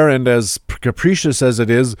unfair and as capricious as it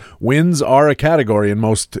is, wins are a category in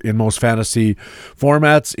most fantasy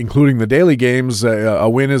formats, including the daily games. A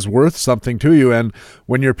win is worth something to you, and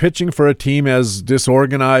when you're pitching for a team as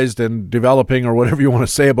disorganized and developing, or whatever you want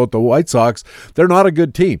to say about the White Sox, they're not a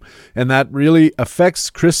good team, and that really affects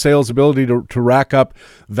Chris Sale's ability to rack up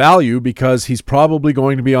value, because he's probably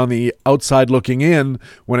going to be on the outside looking in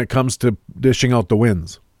when it comes to dishing out the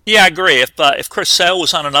wins. Yeah, I agree. If Chris Sale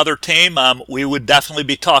was on another team, we would definitely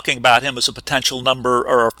be talking about him as a potential number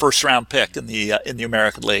or a first-round pick in the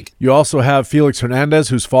American League. You also have Felix Hernandez,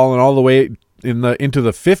 who's fallen all the way into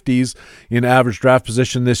the 50s in average draft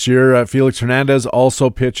position this year. Felix Hernandez also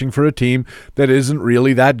pitching for a team that isn't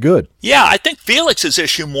really that good. Yeah, I think Felix's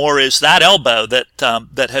issue more is that elbow that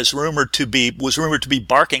was rumored to be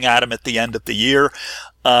barking at him at the end of the year.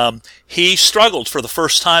 He struggled for the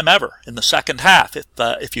first time ever in the second half.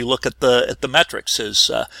 If you look at the metrics,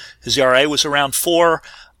 his ERA was around 4.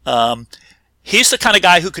 He's the kind of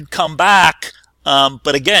guy who could come back.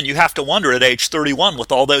 But again, you have to wonder at age 31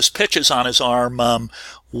 with all those pitches on his arm,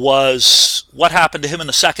 was what happened to him in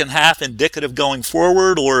the second half indicative going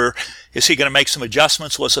forward, or is he going to make some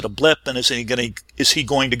adjustments? Was it a blip, and is he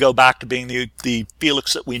going to go back to being the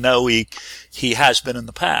Felix that we know he has been in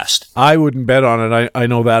the past? I wouldn't bet on it. I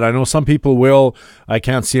know that. I know some people will. I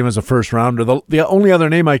can't see him as a first rounder. The only other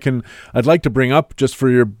name I'd like to bring up just for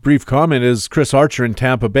your brief comment is Chris Archer in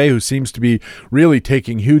Tampa Bay, who seems to be really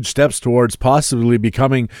taking huge steps towards possibly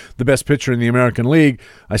becoming the best pitcher in the American League.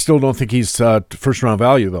 I still don't think he's first round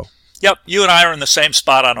value, though. Yep, you and I are in the same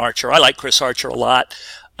spot on Archer. I like Chris Archer a lot.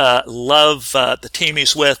 Love the team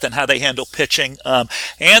he's with and how they handle pitching.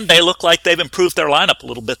 And they look like they've improved their lineup a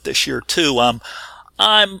little bit this year, too.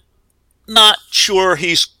 I'm not sure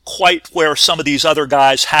he's quite where some of these other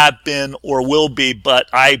guys have been or will be, but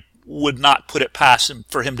I would not put it past him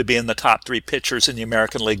for him to be in the top 3 pitchers in the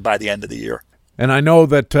American League by the end of the year. And I know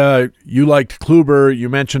that you liked Kluber. You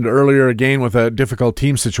mentioned earlier, again, with a difficult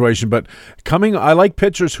team situation. But I like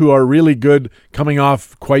pitchers who are really good coming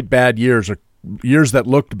off quite bad years, or years that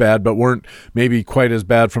looked bad but weren't maybe quite as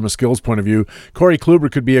bad from a skills point of view. Corey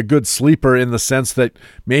Kluber could be a good sleeper in the sense that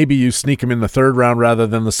maybe you sneak him in the 3rd round rather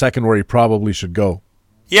than the 2nd where he probably should go.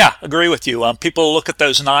 Yeah, agree with you. People look at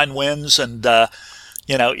those 9 wins and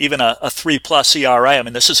even a 3+ ERA. I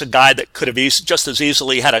mean, this is a guy that could have just as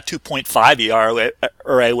easily had a 2.5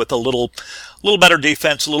 ERA with a little better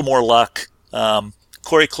defense, a little more luck.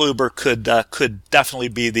 Corey Kluber could definitely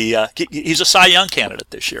be he's a Cy Young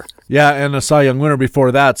candidate this year. Yeah, and a Cy Young winner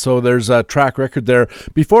before that, so there's a track record there.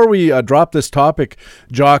 Before we drop this topic,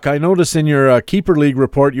 Jock, I notice in your Keeper League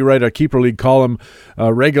report, you write a Keeper League column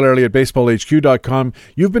regularly at BaseballHQ.com.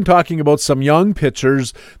 You've been talking about some young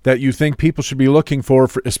pitchers that you think people should be looking for,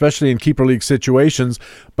 especially in Keeper League situations,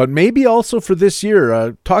 but maybe also for this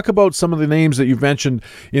year. Talk about some of the names that you've mentioned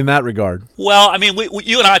in that regard. Well, I mean,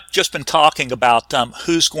 you and I have just been talking about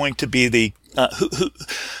who's going to be the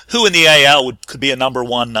who in the AL could be a number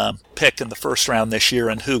 1 pick in the first round this year,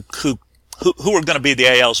 and who are going to be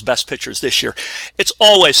the AL's best pitchers this year. It's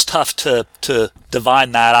always tough to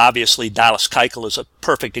divine that. Obviously, Dallas Keuchel is a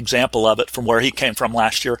perfect example of it from where he came from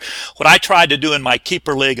last year. What I tried to do in my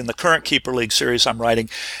Keeper League, in the current Keeper League series I'm writing,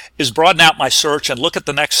 is broaden out my search and look at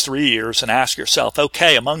the next 3 years and ask yourself,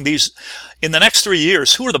 okay, among these, in the next 3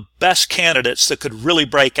 years, who are the best candidates that could really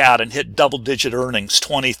break out and hit double-digit earnings,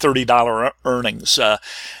 $20, $30 earnings?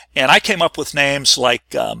 And I came up with names like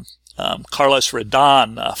Carlos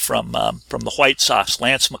Rodon from the White Sox,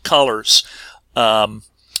 Lance McCullers,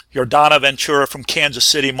 Yordano Ventura from Kansas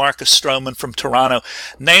City, Marcus Stroman from Toronto.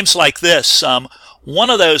 Names like this. One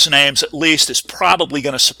of those names, at least, is probably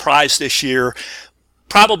going to surprise this year.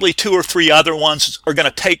 Probably 2 or 3 other ones are going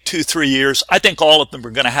to take 2-3 years. I think all of them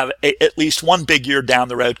are going to have at least one big year down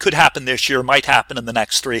the road. Could happen this year, might happen in the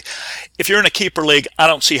next 3. If you're in a Keeper League, I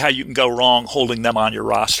don't see how you can go wrong holding them on your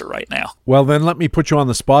roster right now. Well, then let me put you on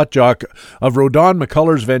the spot, Jock. Of Rodon,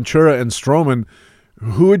 McCullers, Ventura, and Stroman,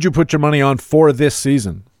 who would you put your money on for this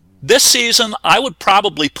season? This season, I would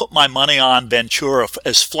probably put my money on Ventura.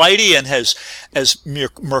 As flighty and as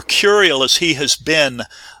mercurial as he has been,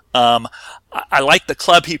 I like the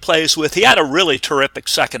club he plays with. He had a really terrific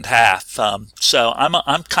second half, so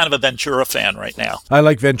I'm kind of a Ventura fan right now. I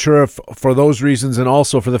like Ventura for those reasons, and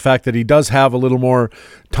also for the fact that he does have a little more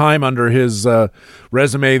time under his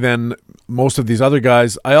resume than most of these other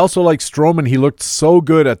guys. I also like Stroman. He looked so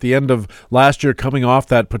good at the end of last year, coming off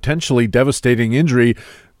that potentially devastating injury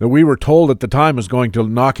that we were told at the time was going to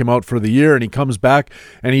knock him out for the year, and he comes back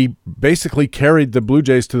and he basically carried the Blue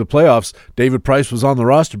Jays to the playoffs. David Price was on the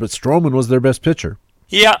roster, but Stroman was their best pitcher.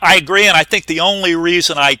 Yeah, I agree, and I think the only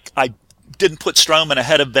reason I didn't put Stroman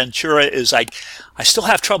ahead of Ventura is I still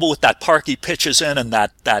have trouble with that park he pitches in and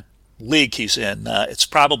that league he's in. It's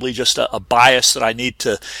probably just a bias that I need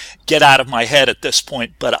to get out of my head at this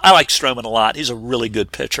point, but I like Stroman a lot. He's a really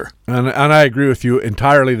good pitcher. And I agree with you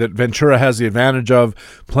entirely that Ventura has the advantage of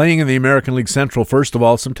playing in the American League Central, first of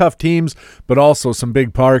all, some tough teams, but also some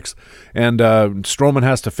big parks, and Stroman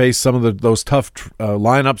has to face some of those tough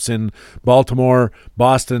lineups in Baltimore,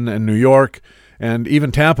 Boston, and New York. and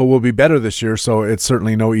even Tampa will be better this year, so it's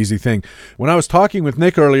certainly no easy thing. When I was talking with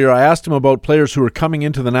Nick earlier, I asked him about players who are coming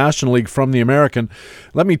into the National League from the American.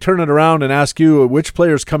 Let me turn it around and ask you, which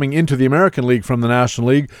players coming into the American League from the National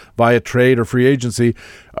League via trade or free agency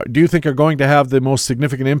do you think are going to have the most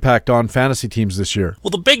significant impact on fantasy teams this year?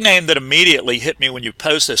 Well, the big name that immediately hit me when you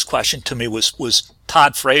posed this question to me was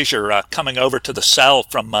Todd Frazier coming over to the Cell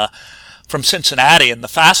from Cincinnati. And the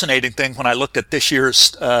fascinating thing when I looked at this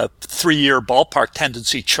year's 3-year ballpark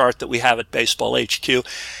tendency chart that we have at Baseball HQ,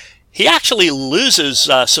 he actually loses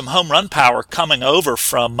some home run power coming over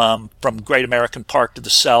from Great American Park to the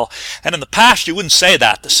Cell. And in the past, you wouldn't say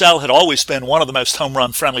that. The Cell had always been one of the most home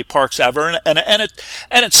run friendly parks ever, and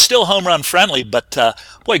it's still home run friendly. But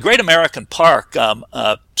boy, Great American Park,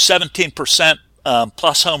 17%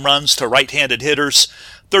 plus home runs to right-handed hitters,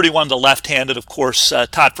 31 to left-handed. Of course,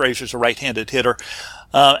 Todd Frazier's a right-handed hitter.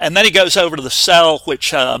 And then he goes over to the Cell,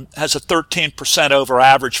 which has a 13% over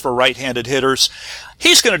average for right-handed hitters.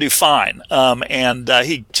 He's going to do fine, and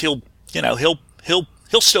he'll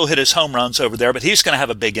still hit his home runs over there, but he's going to have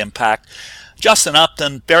a big impact. Justin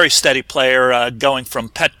Upton, very steady player, going from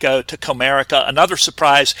Petco to Comerica. Another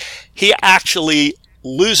surprise, he actually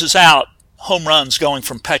loses out home runs going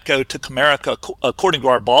from Petco to Comerica, according to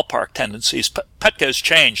our ballpark tendencies. Petco's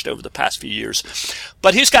changed over the past few years,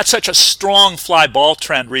 but he's got such a strong fly ball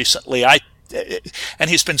trend recently. And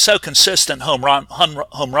he's been so consistent home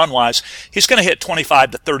run wise. He's going to hit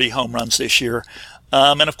 25 to 30 home runs this year.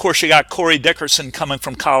 And of course, you got Corey Dickerson coming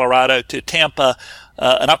from Colorado to Tampa,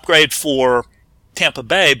 an upgrade for Tampa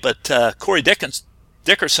Bay, but Corey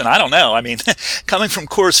Dickerson, I don't know. I mean, coming from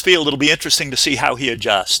Coors Field, it'll be interesting to see how he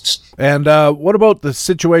adjusts. And what about the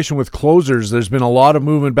situation with closers? There's been a lot of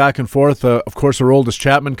movement back and forth. Of course, Aroldis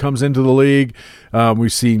Chapman comes into the league.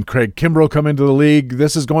 We've seen Craig Kimbrell come into the league.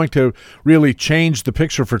 This is going to really change the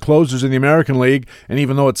picture for closers in the American League. And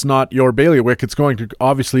even though it's not your bailiwick, it's going to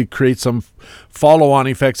obviously create some follow-on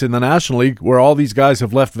effects in the National League where all these guys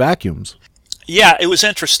have left vacuums. Yeah, it was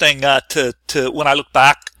interesting to when I look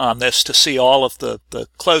back on this to see all of the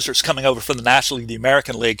closers coming over from the National League, the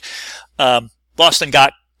American League. Boston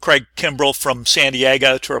got Craig Kimbrell from San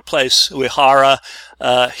Diego to replace Uehara.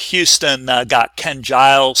 Houston got Ken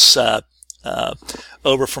Giles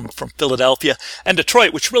over from Philadelphia. And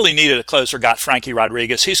Detroit, which really needed a closer, got Frankie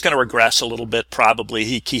Rodriguez. He's going to regress a little bit probably.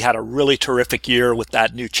 He had a really terrific year with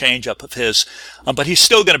that new changeup of his, but he's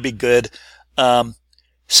still going to be good.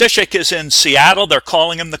 Cishek is in Seattle. They're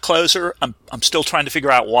calling him the closer. I'm still trying to figure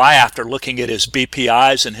out why after looking at his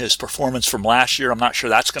BPIs and his performance from last year. I'm not sure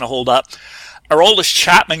that's going to hold up. Aroldis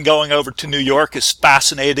Chapman going over to New York is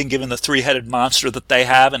fascinating given the three-headed monster that they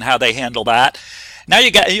have and how they handle that. Now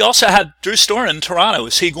you also have Drew Storen in Toronto.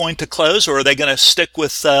 Is he going to close, or are they going to stick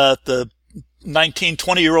with the 19,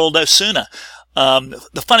 20-year-old Osuna?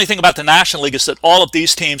 The funny thing about the National League is that all of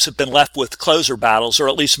these teams have been left with closer battles, or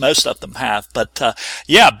at least most of them have. But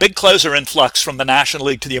big closer influx from the National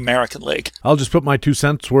League to the American League. I'll just put my 2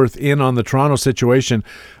 cents worth in on the Toronto situation.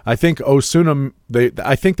 I think Osuna,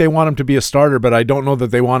 I think they want him to be a starter, but I don't know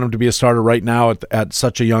that they want him to be a starter right now at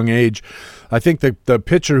such a young age. I think the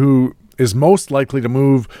pitcher who is most likely to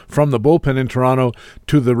move from the bullpen in Toronto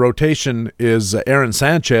to the rotation is Aaron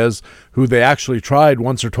Sanchez, who they actually tried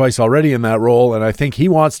once or twice already in that role, and I think he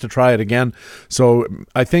wants to try it again. So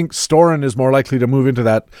I think Storen is more likely to move into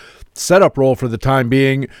that setup role for the time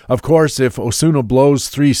being. Of course, if Osuna blows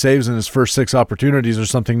 3 saves in his first 6 opportunities or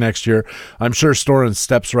something next year, I'm sure Storen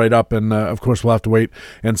steps right up, and of course we'll have to wait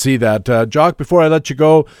and see that. Jock, before I let you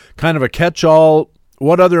go, kind of a catch-all,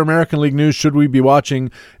 what other American League news should we be watching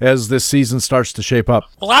as this season starts to shape up?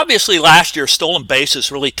 Well, obviously last year stolen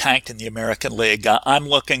bases really tanked in the American League. I'm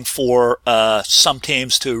looking for some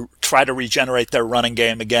teams to try to regenerate their running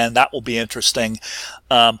game again. That will be interesting.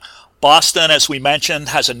 Boston, as we mentioned,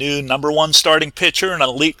 has a new number 1 starting pitcher, an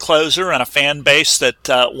elite closer, and a fan base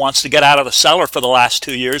that wants to get out of the cellar for the last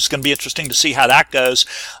 2 years. It's going to be interesting to see how that goes.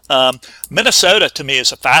 Minnesota, to me,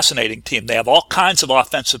 is a fascinating team. They have all kinds of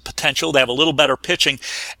offensive potential. They have a little better pitching,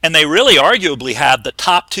 and they really arguably have the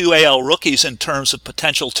top 2 AL rookies in terms of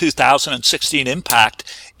potential 2016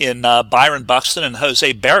 impact in Byron Buxton and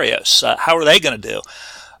Jose Barrios. How are they going to do?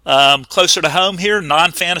 Closer to home here,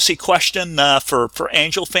 non-fantasy question for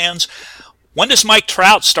Angel fans. When does Mike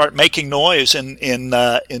Trout start making noise in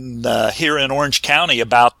here in Orange County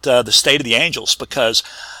about the state of the Angels? Because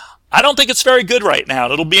I don't think it's very good right now.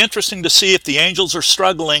 And it'll be interesting to see if the Angels are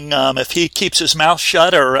struggling, if he keeps his mouth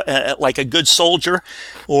shut or like a good soldier,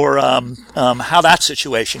 or how that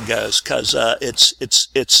situation goes. Because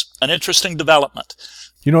it's an interesting development.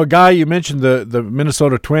 You know, a guy, you mentioned the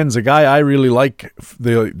Minnesota Twins, a guy I really like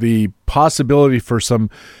the possibility for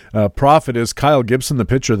some profit is Kyle Gibson, the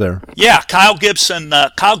pitcher there. Yeah, Kyle Gibson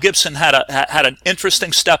had an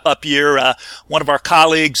interesting step-up year. One of our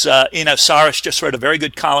colleagues, Eno Saris, just wrote a very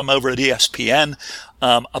good column over at ESPN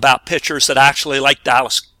about pitchers that actually, like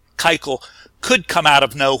Dallas Keuchel, could come out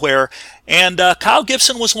of nowhere, and Kyle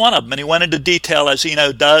Gibson was one of them, and he went into detail, as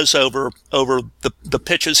Eno does, over the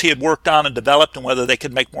pitches he had worked on and developed and whether they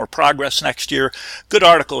could make more progress next year. Good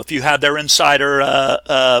article. If you have their Insider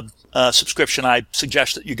subscription, I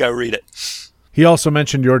suggest that you go read it. He also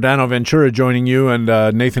mentioned Yordano Ventura joining you, and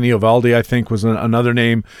Nathan Eovaldi, I think, was another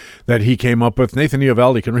name that he came up with. Nathan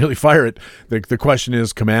Eovaldi can really fire it. The question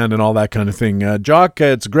is command and all that kind of thing. Jock,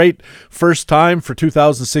 it's a great first time for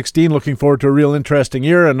 2016. Looking forward to a real interesting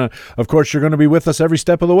year, and of course, you're going to be with us every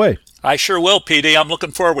step of the way. I sure will, PD. I'm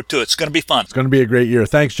looking forward to it. It's going to be fun. It's going to be a great year.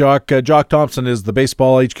 Thanks, Jock. Jock Thompson is the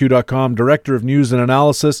BaseballHQ.com Director of News and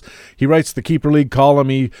Analysis. He writes the Keeper League column.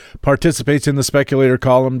 He participates in the Speculator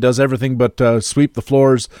column, does everything but sweep the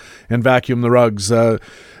floors and vacuum the rugs.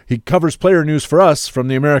 He covers player news for us from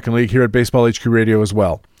the American League here at Baseball HQ Radio as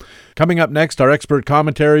well. Coming up next, our expert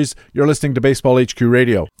commentaries. You're listening to Baseball HQ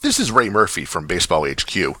Radio. This is Ray Murphy from Baseball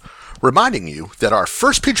HQ, reminding you that our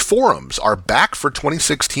First Pitch forums are back for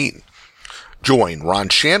 2016. Join Ron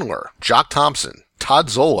Chandler, Jock Thompson,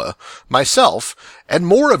 Todd Zola, myself, and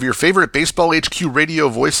more of your favorite Baseball HQ Radio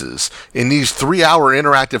voices in these 3-hour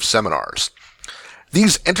interactive seminars.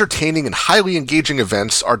 These entertaining and highly engaging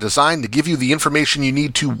events are designed to give you the information you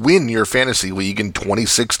need to win your fantasy league in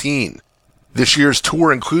 2016. This year's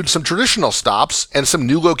tour includes some traditional stops and some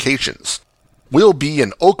new locations. We'll be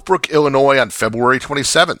in Oak Brook, Illinois on February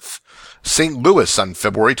 27th, St. Louis on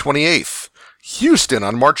February 28th, Houston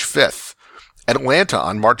on March 5th, Atlanta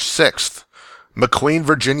on March 6th, McLean,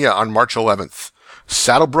 Virginia on March 11th,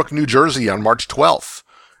 Saddlebrook, New Jersey on March 12th,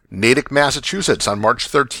 Natick, Massachusetts on March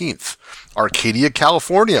 13th, Arcadia,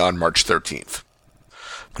 California on March 13th.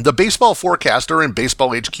 The Baseball Forecaster and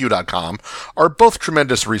BaseballHQ.com are both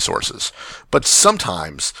tremendous resources, but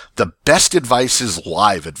sometimes the best advice is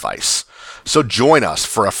live advice. So join us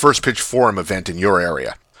for a First Pitch Forum event in your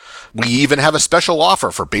area. We even have a special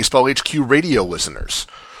offer for Baseball HQ Radio listeners.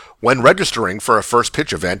 When registering for a First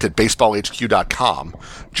Pitch event at BaseballHQ.com,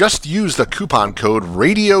 just use the coupon code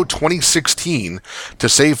RADIO2016 to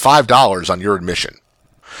save $5 on your admission.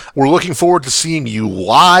 We're looking forward to seeing you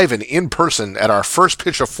live and in person at our First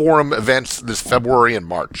Pitch Forum events this February and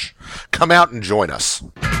March. Come out and join us.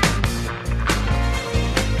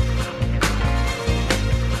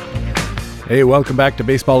 Hey, welcome back to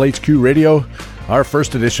Baseball HQ Radio, our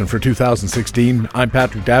first edition for 2016. I'm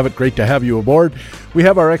Patrick Davitt. Great to have you aboard. We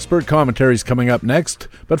have our expert commentaries coming up next,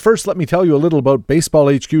 but first let me tell you a little about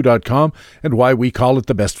BaseballHQ.com and why we call it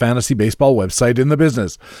the best fantasy baseball website in the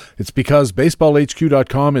business. It's because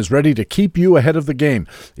BaseballHQ.com is ready to keep you ahead of the game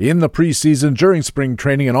in the preseason, during spring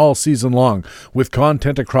training, and all season long, with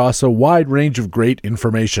content across a wide range of great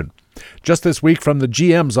information. Just this week from the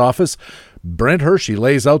GM's office, Brent Hershey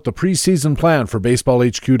lays out the preseason plan for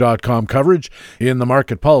BaseballHQ.com coverage. In the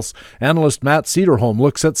Market Pulse, analyst Matt Cederholm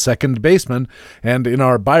looks at second baseman, and in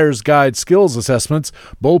our Buyer's Guide skills assessments,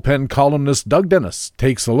 bullpen columnist Doug Dennis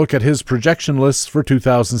takes a look at his projection lists for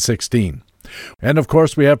 2016. And of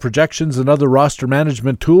course, we have projections and other roster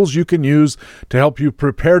management tools you can use to help you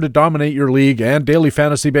prepare to dominate your league and daily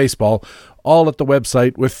fantasy baseball, all at the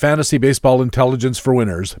website with fantasy baseball intelligence for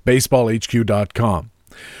winners, BaseballHQ.com.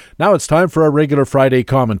 Now it's time for our regular Friday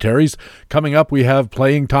commentaries. Coming up, we have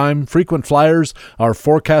playing time, frequent flyers, our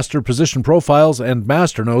forecaster position profiles, and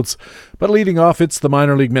master notes. But leading off, it's the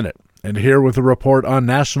Minor League Minute. And here with a report on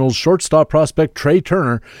Nationals shortstop prospect Trey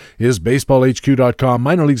Turner is BaseballHQ.com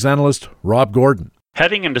minor leagues analyst Rob Gordon.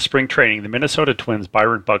 Heading into spring training, the Minnesota Twins'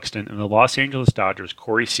 Byron Buxton and the Los Angeles Dodgers'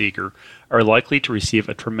 Corey Seager are likely to receive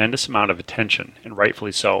a tremendous amount of attention, and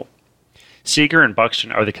rightfully so. Seager and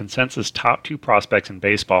Buxton are the consensus top two prospects in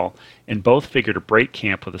baseball, and both figure to break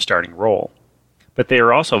camp with a starting role. But they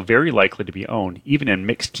are also very likely to be owned, even in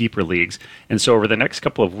mixed keeper leagues, and so over the next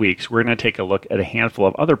couple of weeks, we're going to take a look at a handful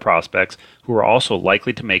of other prospects who are also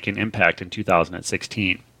likely to make an impact in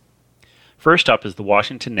 2016. First up is the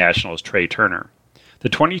Washington Nationals' Trey Turner. The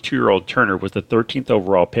 22-year-old Turner was the 13th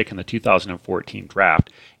overall pick in the 2014 draft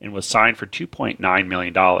and was signed for $2.9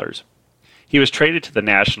 million. He was traded to the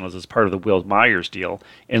Nationals as part of the Will Myers deal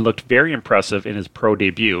and looked very impressive in his pro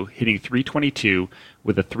debut, hitting .322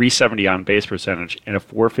 with a .370 on-base percentage and a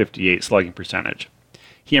 .458 slugging percentage.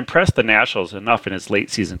 He impressed the Nationals enough in his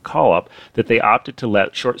late-season call-up that they opted to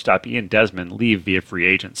let shortstop Ian Desmond leave via free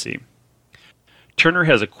agency. Turner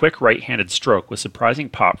has a quick right-handed stroke with surprising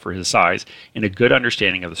pop for his size and a good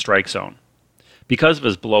understanding of the strike zone. Because of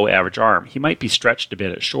his below-average arm, he might be stretched a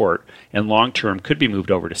bit at short and long-term could be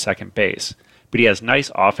moved over to second base, but he has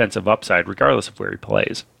nice offensive upside regardless of where he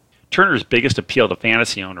plays. Turner's biggest appeal to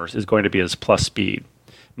fantasy owners is going to be his plus speed.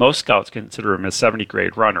 Most scouts consider him a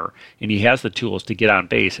 70-grade runner, and he has the tools to get on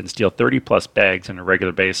base and steal 30-plus bags on a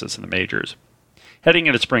regular basis in the majors. Heading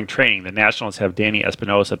into spring training, the Nationals have Danny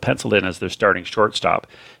Espinosa penciled in as their starting shortstop,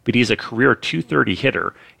 but he's a career .230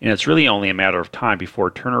 hitter, and it's really only a matter of time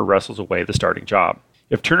before Turner wrestles away the starting job.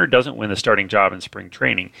 If Turner doesn't win the starting job in spring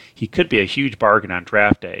training, he could be a huge bargain on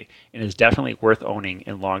draft day, and is definitely worth owning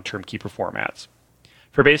in long-term keeper formats.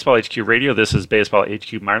 For Baseball HQ Radio, this is Baseball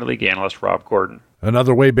HQ minor league analyst Rob Gordon.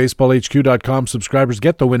 Another way BaseballHQ.com subscribers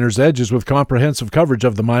get the winner's edge is with comprehensive coverage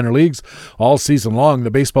of the minor leagues. All season long,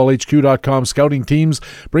 the BaseballHQ.com scouting teams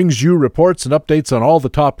brings you reports and updates on all the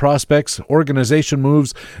top prospects, organization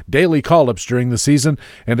moves, daily call-ups during the season,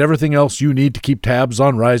 and everything else you need to keep tabs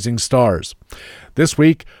on rising stars. This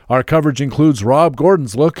week, our coverage includes Rob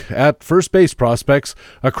Gordon's look at first base prospects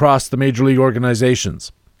across the major league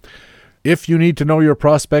organizations. If you need to know your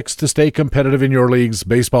prospects to stay competitive in your leagues,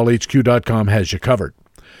 BaseballHQ.com has you covered.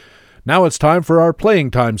 Now it's time for our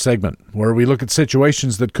Playing Time segment, where we look at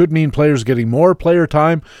situations that could mean players getting more player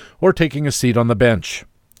time or taking a seat on the bench.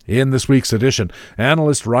 In this week's edition,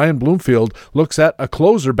 analyst Ryan Bloomfield looks at a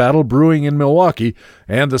closer battle brewing in Milwaukee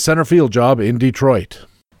and the center field job in Detroit.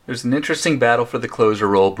 There's an interesting battle for the closer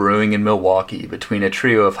role brewing in Milwaukee between a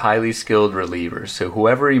trio of highly skilled relievers, so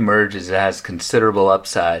whoever emerges has considerable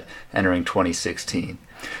upside entering 2016.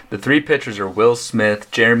 The three pitchers are Will Smith,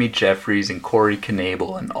 Jeremy Jeffries, and Corey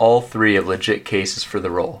Knebel, and all three have legit cases for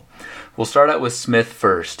the role. We'll start out with Smith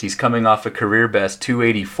first. He's coming off a career-best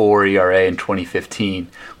 .284 ERA in 2015,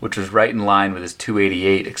 which was right in line with his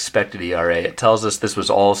 .288 expected ERA. It tells us this was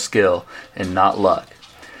all skill and not luck.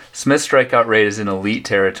 Smith's strikeout rate is in elite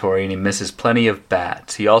territory and he misses plenty of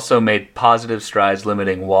bats. He also made positive strides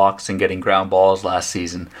limiting walks and getting ground balls last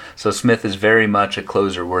season, so Smith is very much a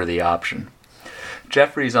closer-worthy option.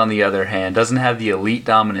 Jeffries, on the other hand, doesn't have the elite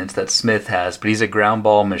dominance that Smith has, but he's a ground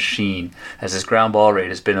ball machine, as his ground ball rate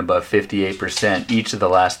has been above 58% each of the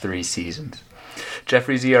last 3 seasons.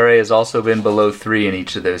 Jeffries' ERA has also been below 3 in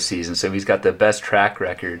each of those seasons, so he's got the best track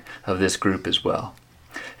record of this group as well.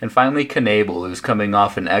 And finally, Knebel, who's coming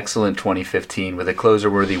off an excellent 2015 with a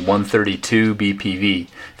closer-worthy 132 BPV,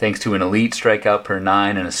 thanks to an elite strikeout per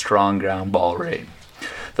 9 and a strong ground ball rate.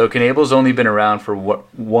 Though Knebel's only been around for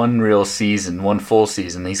one full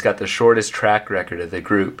season, he's got the shortest track record of the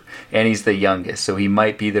group, and he's the youngest, so he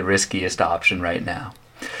might be the riskiest option right now.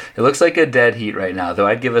 It looks like a dead heat right now, though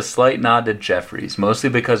I'd give a slight nod to Jeffries, mostly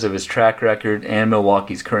because of his track record and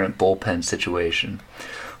Milwaukee's current bullpen situation.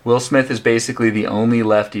 Will Smith is basically the only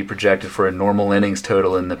lefty projected for a normal innings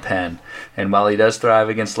total in the pen, and while he does thrive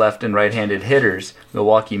against left and right-handed hitters,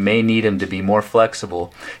 Milwaukee may need him to be more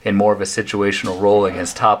flexible in more of a situational role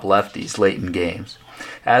against top lefties late in games.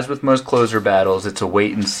 As with most closer battles, it's a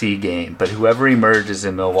wait-and-see game, but whoever emerges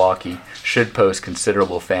in Milwaukee should post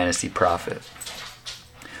considerable fantasy profit.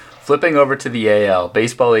 Flipping over to the AL,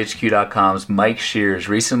 BaseballHQ.com's Mike Shears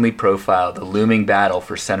recently profiled the looming battle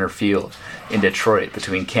for center field in Detroit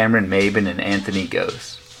between Cameron Maybin and Anthony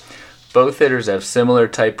Gose. Both hitters have similar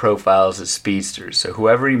type profiles as speedsters, so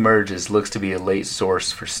whoever emerges looks to be a late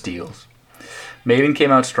source for steals. Maybin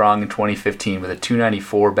came out strong in 2015 with a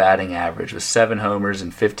 .294 batting average with 7 homers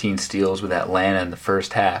and 15 steals with Atlanta in the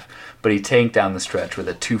first half, but he tanked down the stretch with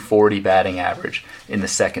a .240 batting average in the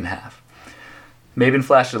second half. Maybin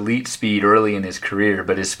flashed elite speed early in his career,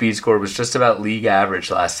 but his speed score was just about league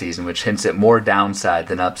average last season, which hints at more downside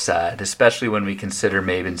than upside, especially when we consider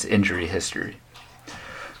Maybin's injury history.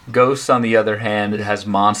 Gose, on the other hand, has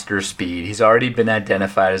monster speed. He's already been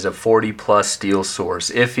identified as a 40-plus steal source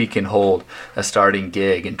if he can hold a starting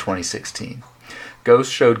gig in 2016.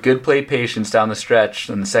 Gose showed good play patience down the stretch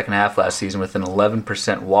in the second half last season with an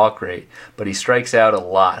 11% walk rate, but he strikes out a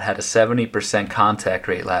lot, had a 70% contact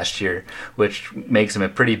rate last year, which makes him a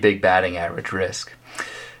pretty big batting average risk.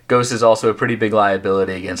 Gose is also a pretty big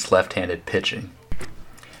liability against left-handed pitching.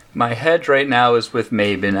 My hedge right now is with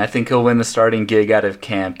Maybin. I think he'll win the starting gig out of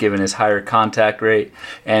camp given his higher contact rate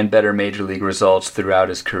and better major league results throughout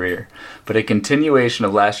his career. But a continuation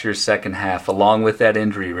of last year's second half, along with that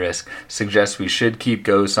injury risk, suggests we should keep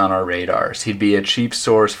Gose on our radars. He'd be a cheap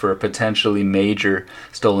source for a potentially major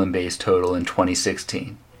stolen base total in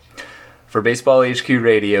 2016. For Baseball HQ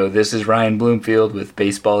Radio, this is Ryan Bloomfield with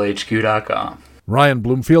BaseballHQ.com. Ryan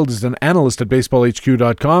Bloomfield is an analyst at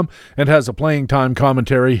BaseballHQ.com and has a playing time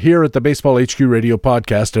commentary here at the Baseball HQ Radio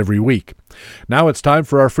podcast every week. Now it's time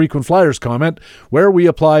for our Frequent Flyers comment, where we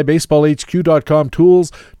apply BaseballHQ.com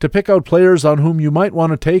tools to pick out players on whom you might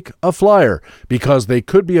want to take a flyer because they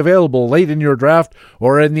could be available late in your draft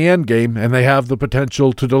or in the end game and they have the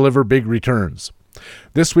potential to deliver big returns.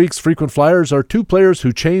 This week's Frequent Flyers are two players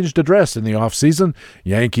who changed address in the offseason,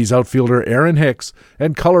 Yankees outfielder Aaron Hicks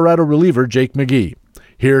and Colorado reliever Jake McGee.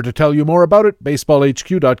 Here to tell you more about it,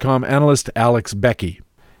 BaseballHQ.com analyst Alex Becky.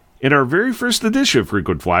 In our very first edition of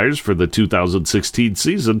Frequent Flyers for the 2016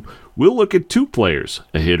 season, we'll look at two players,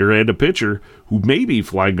 a hitter and a pitcher, who may be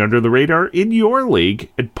flying under the radar in your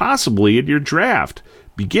league and possibly in your draft,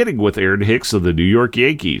 beginning with Aaron Hicks of the New York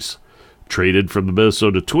Yankees. Traded from the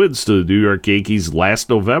Minnesota Twins to the New York Yankees last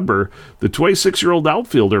November, the 26-year-old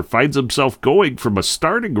outfielder finds himself going from a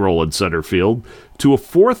starting role in center field to a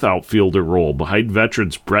fourth outfielder role behind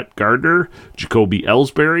veterans Brett Gardner, Jacoby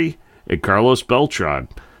Ellsbury, and Carlos Beltran.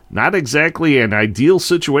 Not exactly an ideal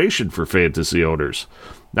situation for fantasy owners.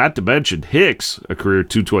 Not to mention Hicks, a career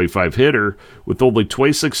 .225 hitter, with only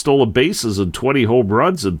 26 stolen bases and 20 home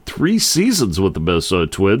runs in 3 seasons with the Minnesota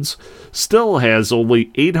Twins, still has only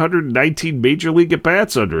 819 Major League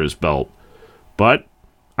at-bats under his belt. But,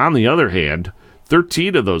 on the other hand,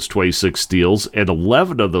 13 of those 26 steals and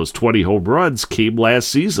 11 of those 20 home runs came last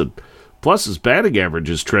season. Plus, his batting average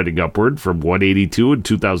is trending upward from 182 in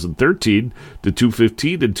 2013 to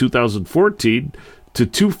 215 in 2014 to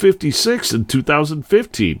 256 in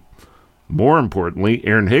 2015. More importantly,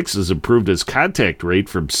 Aaron Hicks has improved his contact rate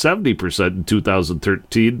from 70% in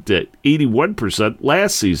 2013 to 81%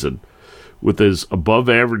 last season. With his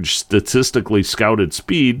above-average statistically scouted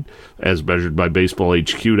speed, as measured by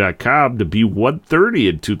BaseballHQ.com, to be 130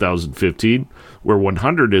 in 2015, where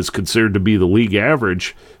 100 is considered to be the league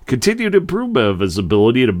average, continued improvement of his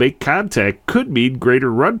ability to make contact could mean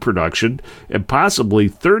greater run production and possibly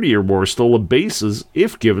 30 or more stolen bases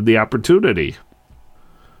if given the opportunity.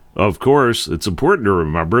 Of course, it's important to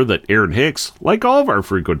remember that Aaron Hicks, like all of our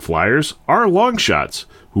frequent flyers, are long shots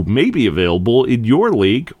who may be available in your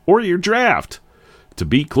league or your draft. To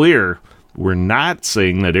be clear, we're not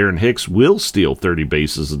saying that Aaron Hicks will steal 30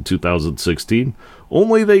 bases in 2016,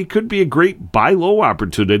 only they could be a great buy low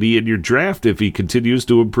opportunity in your draft if he continues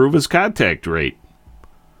to improve his contact rate.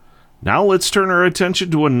 Now let's turn our attention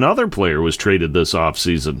to another player who was traded this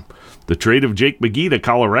offseason. The trade of Jake McGee to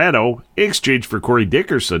Colorado, in exchange for Corey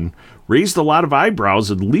Dickerson, raised a lot of eyebrows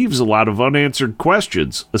and leaves a lot of unanswered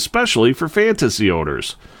questions, especially for fantasy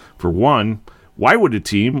owners. For one, why would a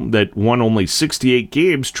team that won only 68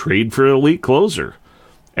 games trade for an elite closer?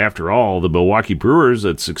 After all, the Milwaukee Brewers,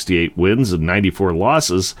 at 68 wins and 94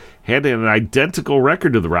 losses, had an identical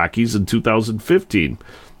record to the Rockies in 2015.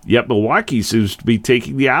 Yet Milwaukee seems to be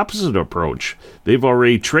taking the opposite approach. They've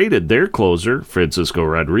already traded their closer, Francisco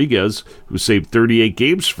Rodriguez, who saved 38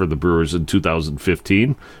 games for the Brewers in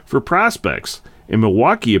 2015, for prospects, and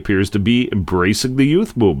Milwaukee appears to be embracing the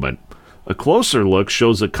youth movement. A closer look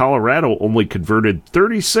shows that Colorado only converted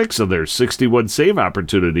 36 of their 61 save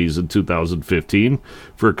opportunities in 2015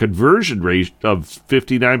 for a conversion rate of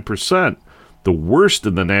 59%, the worst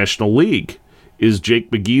in the National League. Is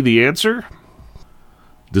Jake McGee the answer?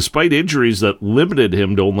 Despite injuries that limited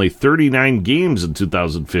him to only 39 games in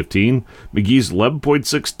 2015, McGee's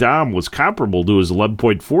 11.6 DOM was comparable to his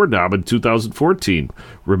 11.4 DOM in 2014.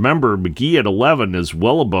 Remember, McGee at 11 is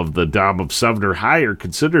well above the DOM of 7 or higher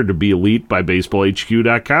considered to be elite by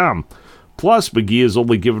BaseballHQ.com. Plus, McGee has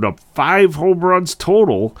only given up 5 home runs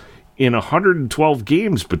total in 112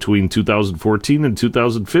 games between 2014 and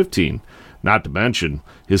 2015. Not to mention,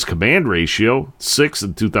 his command ratio, 6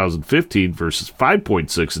 in 2015 versus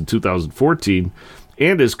 5.6 in 2014,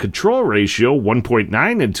 and his control ratio,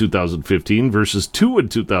 1.9 in 2015 versus 2 in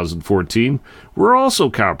 2014, were also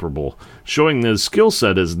comparable, showing that his skill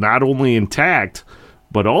set is not only intact,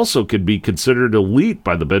 but also can be considered elite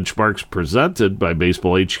by the benchmarks presented by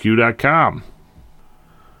BaseballHQ.com.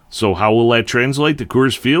 So how will that translate to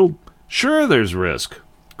Coors Field? Sure, there's risk.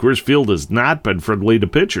 Coors Field has not been friendly to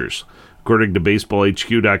pitchers. According to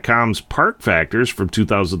BaseballHQ.com's park factors from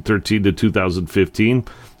 2013 to 2015,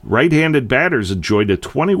 right-handed batters enjoyed a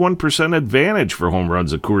 21% advantage for home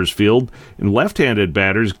runs at Coors Field, and left-handed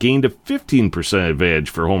batters gained a 15%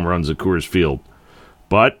 advantage for home runs at Coors Field.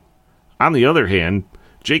 But, on the other hand,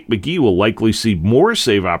 Jake McGee will likely see more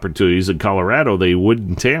save opportunities in Colorado than he would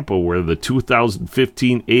in Tampa, where the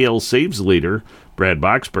 2015 AL saves leader, Brad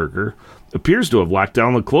Boxberger, appears to have locked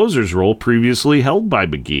down the closer's role previously held by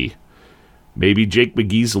McGee. Maybe Jake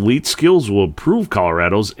McGee's elite skills will improve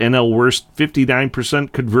Colorado's NL worst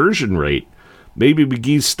 59% conversion rate. Maybe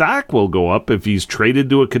McGee's stock will go up if he's traded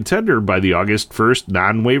to a contender by the August 1st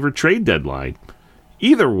non-waiver trade deadline.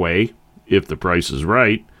 Either way, if the price is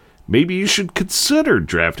right, maybe you should consider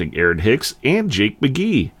drafting Aaron Hicks and Jake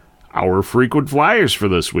McGee, our frequent flyers for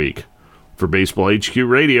this week. For Baseball HQ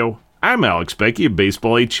Radio, I'm Alex Becky of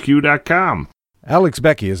BaseballHQ.com. Alex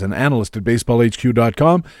Becky is an analyst at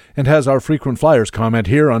BaseballHQ.com and has our frequent flyers comment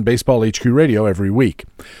here on Baseball HQ Radio every week.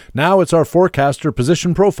 Now it's our Forecaster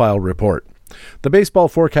Position Profile Report. The Baseball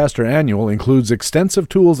Forecaster Annual includes extensive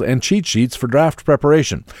tools and cheat sheets for draft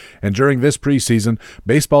preparation, and during this preseason,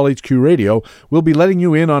 Baseball HQ Radio will be letting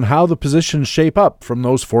you in on how the positions shape up from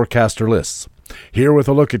those forecaster lists. Here with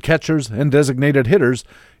a look at catchers and designated hitters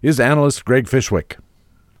is analyst Greg Fishwick.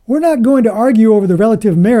 We're not going to argue over the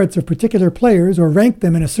relative merits of particular players or rank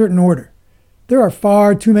them in a certain order. There are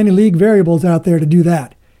far too many league variables out there to do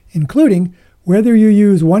that, including whether you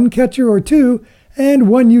use one catcher or two and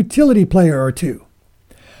one utility player or two.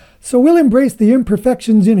 So we'll embrace the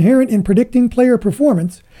imperfections inherent in predicting player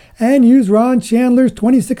performance and use Ron Chandler's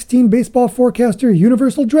 2016 Baseball Forecaster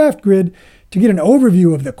Universal Draft Grid to get an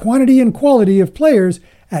overview of the quantity and quality of players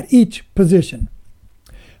at each position.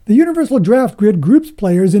 The Universal Draft Grid groups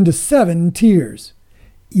players into 7 tiers: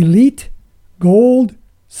 Elite, Gold,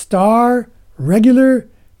 Star, Regular,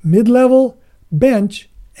 Mid-Level, Bench,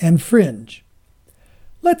 and Fringe.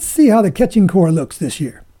 Let's see how the catching core looks this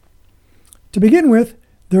year. To begin with,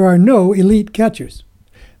 there are no elite catchers.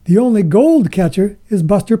 The only Gold catcher is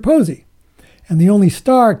Buster Posey, and the only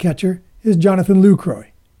Star catcher is Jonathan Lucroy.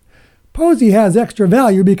 Posey has extra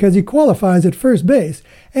value because he qualifies at first base,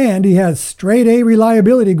 and he has straight A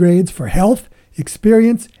reliability grades for health,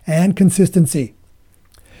 experience, and consistency.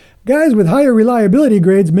 Guys with higher reliability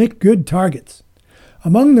grades make good targets.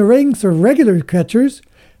 Among the ranks of regular catchers,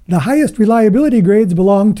 the highest reliability grades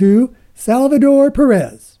belong to Salvador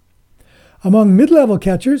Perez. Among mid-level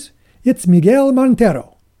catchers, it's Miguel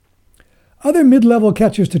Montero. Other mid-level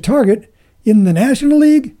catchers to target in the National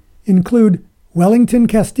League include Wellington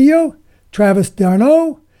Castillo, Travis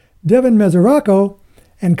d'Arnaud, Devin Mesoraco,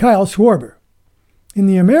 and Kyle Schwarber. In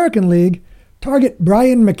the American League, target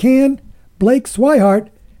Brian McCann, Blake Swihart,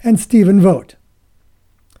 and Stephen Vogt.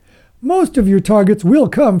 Most of your targets will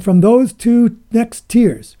come from those 2 next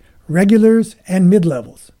tiers, regulars and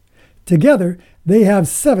mid-levels. Together, they have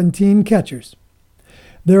 17 catchers.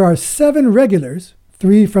 There are 7 regulars,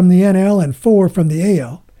 3 from the NL and 4 from the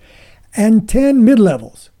AL, and 10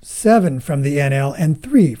 mid-levels, 7 from the NL and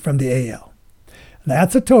 3 from the AL.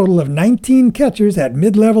 That's a total of 19 catchers at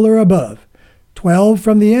mid-level or above, 12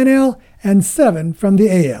 from the NL and 7 from the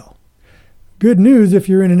AL. Good news if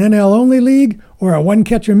you're in an NL-only league or a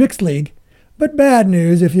one-catcher mixed league, but bad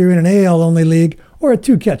news if you're in an AL-only league or a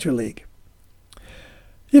two-catcher league.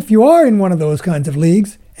 If you are in one of those kinds of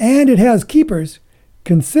leagues and it has keepers,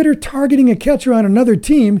 consider targeting a catcher on another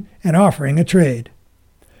team and offering a trade.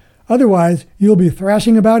 Otherwise, you'll be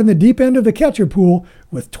thrashing about in the deep end of the catcher pool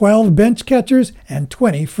with 12 bench catchers and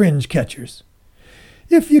 20 fringe catchers.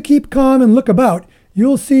 If you keep calm and look about,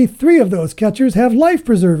 you'll see 3 of those catchers have life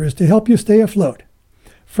preservers to help you stay afloat.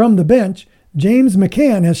 From the bench, James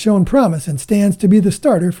McCann has shown promise and stands to be the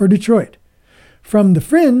starter for Detroit. From the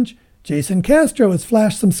fringe, Jason Castro has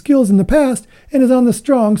flashed some skills in the past and is on the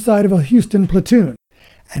strong side of a Houston platoon.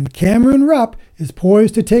 And Cameron Rupp is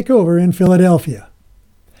poised to take over in Philadelphia.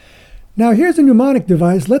 Now here's a mnemonic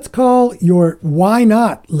device let's call your why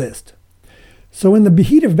not list. So in the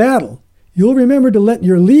heat of battle, you'll remember to let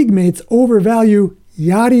your league mates overvalue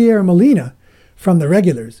Yadier Molina from the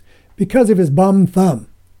regulars because of his bum thumb,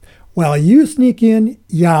 while you sneak in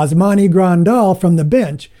Yasmani Grandal from the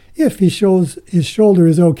bench if he shows his shoulder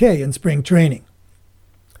is okay in spring training.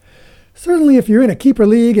 Certainly if you're in a keeper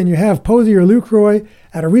league and you have Posey or Lucroy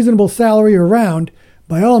at a reasonable salary or round,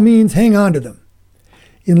 by all means hang on to them.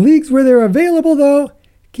 In leagues where they're available, though,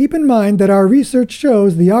 keep in mind that our research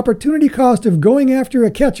shows the opportunity cost of going after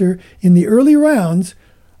a catcher in the early rounds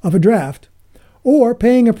of a draft or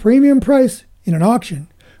paying a premium price in an auction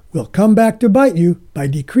will come back to bite you by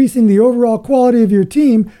decreasing the overall quality of your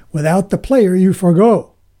team without the player you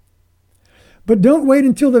forgo. But don't wait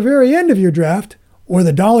until the very end of your draft or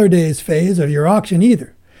the dollar days phase of your auction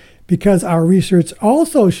either, because our research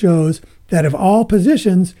also shows that of all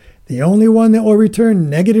positions, the only one that will return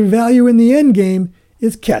negative value in the end game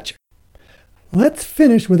is catcher. Let's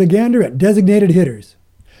finish with a gander at designated hitters.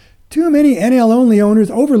 Too many NL-only owners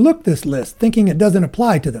overlook this list, thinking it doesn't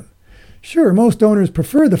apply to them. Sure, most owners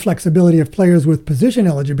prefer the flexibility of players with position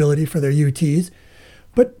eligibility for their UTs,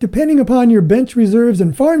 but depending upon your bench reserves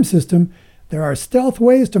and farm system, there are stealth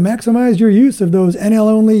ways to maximize your use of those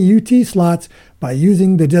NL-only UT slots by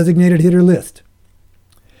using the designated hitter list.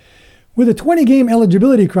 With a 20-game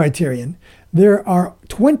eligibility criterion, there are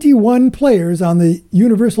 21 players on the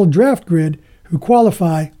Universal Draft Grid who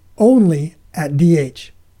qualify only at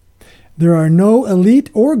DH. There are no elite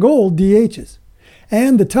or gold DHs,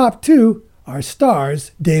 and the top two are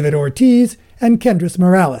stars David Ortiz and Kendrys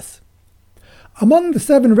Morales. Among the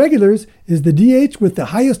 7 regulars is the DH with the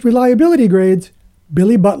highest reliability grades,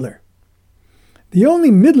 Billy Butler. The only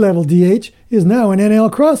mid-level DH is now an NL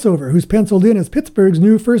crossover who's penciled in as Pittsburgh's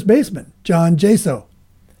new first baseman, John Jaso.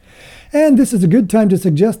 And this is a good time to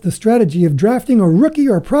suggest the strategy of drafting a rookie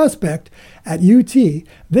or prospect at UT,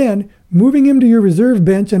 then moving him to your reserve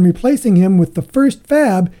bench and replacing him with the first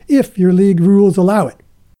fab if your league rules allow it.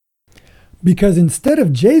 Because instead of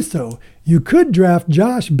Jaso, you could draft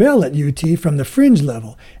Josh Bell at UT from the fringe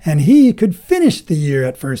level, and he could finish the year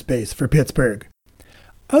at first base for Pittsburgh.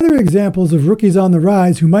 Other examples of rookies on the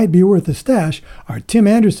rise who might be worth a stash are Tim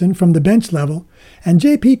Anderson from the bench level and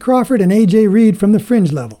J.P. Crawford and A.J. Reed from the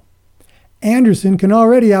fringe level. Anderson can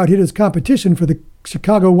already out-hit his competition for the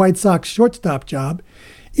Chicago White Sox shortstop job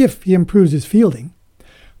if he improves his fielding.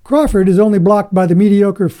 Crawford is only blocked by the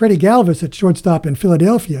mediocre Freddie Galvis at shortstop in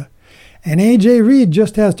Philadelphia, and A.J. Reed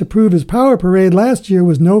just has to prove his power parade last year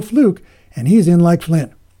was no fluke, and he's in like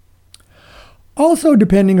Flint. Also,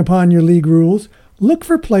 depending upon your league rules, look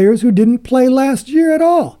for players who didn't play last year at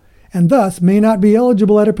all, and thus may not be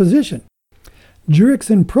eligible at a position.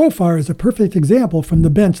 Jurickson Profar is a perfect example from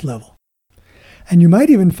the bench level. And you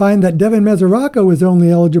might even find that Devin Mesoraco is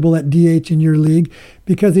only eligible at DH in your league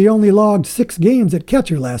because he only logged 6 games at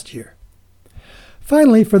catcher last year.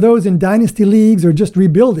 Finally, for those in dynasty leagues or just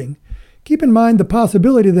rebuilding, keep in mind the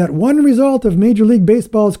possibility that one result of Major League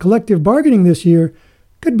Baseball's collective bargaining this year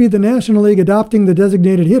could be the National League adopting the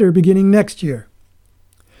designated hitter beginning next year.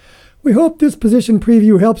 We hope this position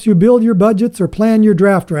preview helps you build your budgets or plan your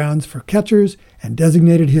draft rounds for catchers and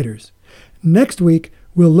designated hitters. Next week,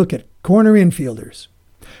 we'll look at corner infielders.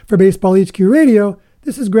 For Baseball HQ Radio,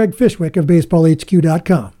 this is Greg Fishwick of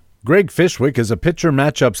BaseballHQ.com. Greg Fishwick is a pitcher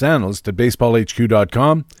matchups analyst at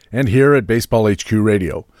BaseballHQ.com and here at Baseball HQ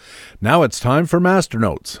Radio. Now it's time for Master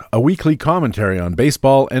Notes, a weekly commentary on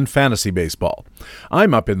baseball and fantasy baseball.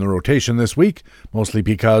 I'm up in the rotation this week, mostly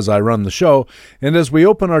because I run the show, and as we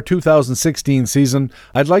open our 2016 season,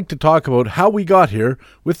 I'd like to talk about how we got here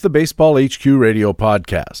with the Baseball HQ Radio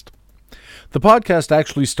podcast. The podcast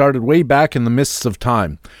actually started way back in the mists of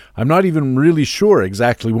time. I'm not even really sure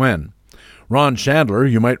exactly when. Ron Chandler,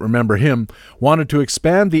 you might remember him, wanted to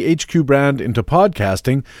expand the HQ brand into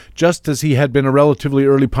podcasting, just as he had been a relatively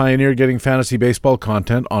early pioneer getting fantasy baseball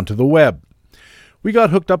content onto the web. We got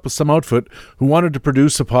hooked up with some outfit who wanted to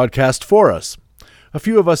produce a podcast for us. A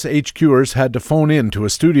few of us HQers had to phone in to a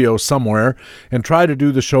studio somewhere and try to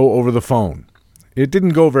do the show over the phone. It didn't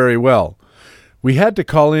go very well. We had to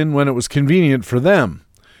call in when it was convenient for them.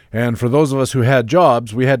 And for those of us who had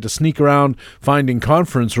jobs, we had to sneak around finding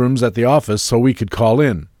conference rooms at the office so we could call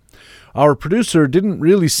in. Our producer didn't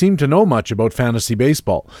really seem to know much about fantasy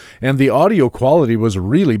baseball, and the audio quality was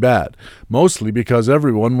really bad, mostly because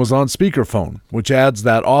everyone was on speakerphone, which adds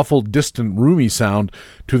that awful distant roomy sound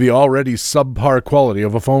to the already subpar quality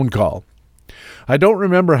of a phone call. I don't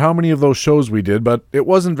remember how many of those shows we did, but it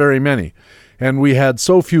wasn't very many, and we had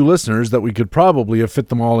so few listeners that we could probably have fit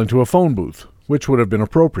them all into a phone booth, which would have been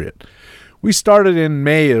appropriate. We started in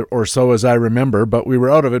May or so, as I remember, but we were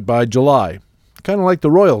out of it by July. Kind of like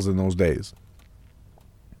the Royals in those days.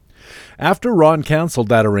 After Ron canceled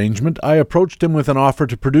that arrangement, I approached him with an offer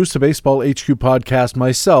to produce a Baseball HQ podcast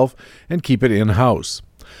myself and keep it in-house.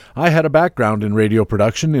 I had a background in radio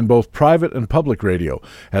production in both private and public radio,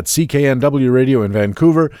 at CKNW Radio in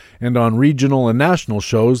Vancouver and on regional and national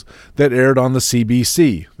shows that aired on the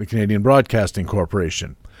CBC, the Canadian Broadcasting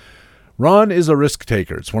Corporation. Ron is a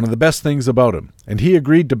risk-taker. It's one of the best things about him, and he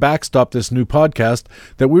agreed to backstop this new podcast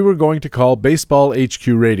that we were going to call Baseball HQ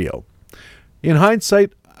Radio. In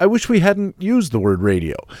hindsight, I wish we hadn't used the word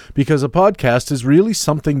radio, because a podcast is really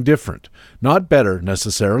something different. Not better,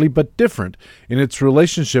 necessarily, but different in its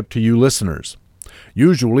relationship to you listeners.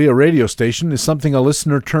 Usually, a radio station is something a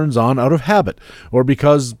listener turns on out of habit, or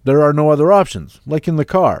because there are no other options, like in the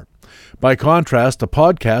car. By contrast, a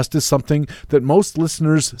podcast is something that most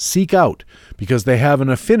listeners seek out because they have an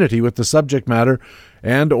affinity with the subject matter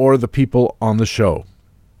and or the people on the show.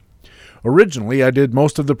 Originally, I did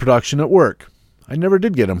most of the production at work. I never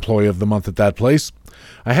did get Employee of the Month at that place.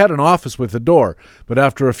 I had an office with a door, but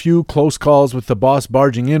after a few close calls with the boss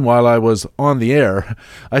barging in while I was on the air,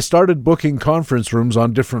 I started booking conference rooms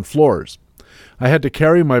on different floors. I had to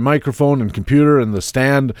carry my microphone and computer and the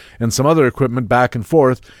stand and some other equipment back and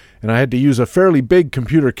forth, and I had to use a fairly big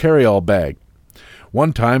computer carry-all bag.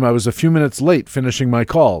 One time I was a few minutes late finishing my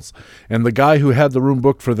calls, and the guy who had the room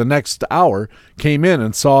booked for the next hour came in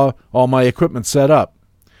and saw all my equipment set up.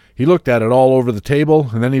 He looked at it all over the table,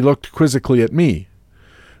 and then he looked quizzically at me.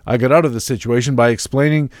 I got out of the situation by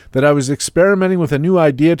explaining that I was experimenting with a new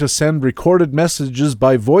idea to send recorded messages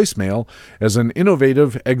by voicemail as an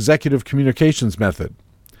innovative executive communications method.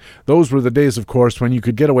 Those were the days, of course, when you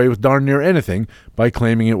could get away with darn near anything by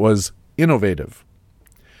claiming it was innovative.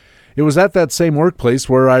 It was at that same workplace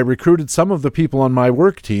where I recruited some of the people on my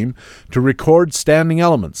work team to record standing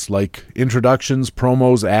elements like introductions,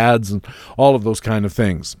 promos, ads, and all of those kind of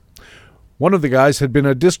things. One of the guys had been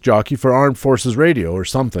a disc jockey for Armed Forces Radio or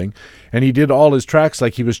something, and he did all his tracks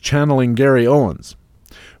like he was channeling Gary Owens.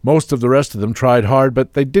 Most of the rest of them tried hard,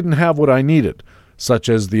 but they didn't have what I needed, such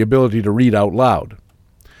as the ability to read out loud.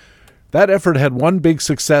 That effort had one big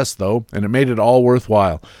success, though, and it made it all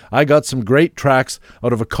worthwhile. I got some great tracks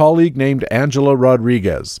out of a colleague named Angela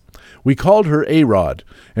Rodriguez. We called her A-Rod,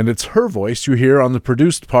 and it's her voice you hear on the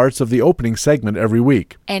produced parts of the opening segment every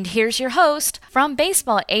week. And here's your host from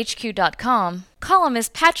BaseballHQ.com,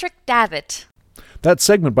 columnist Patrick Davitt. That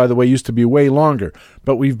segment, by the way, used to be way longer,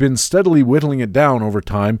 but we've been steadily whittling it down over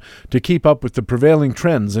time to keep up with the prevailing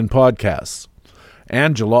trends in podcasts.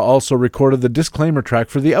 Angela also recorded the disclaimer track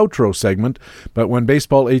for the outro segment, but when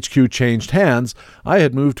Baseball HQ changed hands, I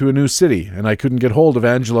had moved to a new city, and I couldn't get hold of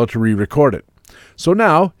Angela to re-record it. So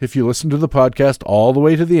now, if you listen to the podcast all the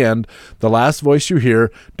way to the end, the last voice you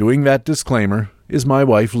hear doing that disclaimer is my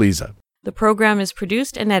wife, Lisa. The program is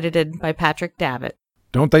produced and edited by Patrick Davitt.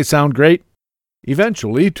 Don't they sound great?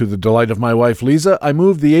 Eventually, to the delight of my wife Lisa, I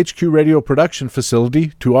moved the HQ Radio production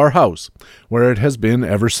facility to our house, where it has been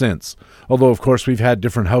ever since, although of course we've had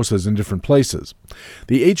different houses in different places.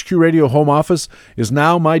 The HQ Radio home office is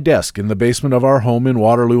now my desk in the basement of our home in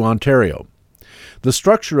Waterloo, Ontario. The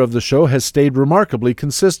structure of the show has stayed remarkably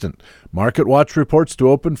consistent. Market Watch reports to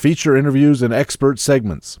open, feature interviews, and expert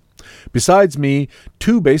segments. Besides me,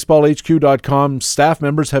 2 BaseballHQ.com staff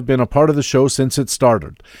members have been a part of the show since it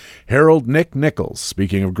started. Harold Nick Nichols,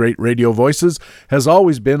 speaking of great radio voices, has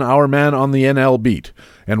always been our man on the NL beat,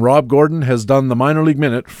 and Rob Gordon has done the minor league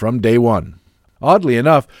minute from day one. Oddly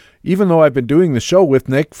enough, even though I've been doing the show with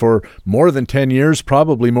Nick for more than 10 years,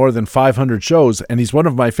 probably more than 500 shows, and he's one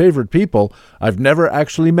of my favorite people, I've never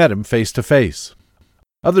actually met him face to face.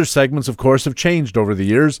 Other segments, of course, have changed over the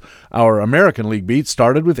years. Our American League beat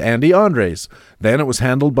started with Andy Andres. Then it was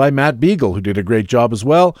handled by Matt Beagle, who did a great job as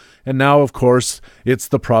well. And now, of course, it's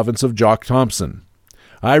the province of Jock Thompson.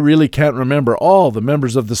 I really can't remember all the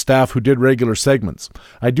members of the staff who did regular segments.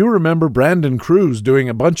 I do remember Brandon Cruz doing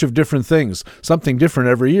a bunch of different things, something different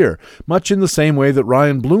every year, much in the same way that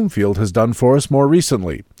Ryan Bloomfield has done for us more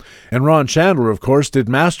recently. And Ron Chandler, of course, did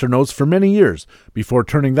Master Notes for many years, before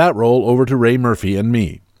turning that role over to Ray Murphy and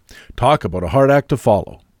me. Talk about a hard act to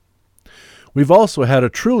follow. We've also had a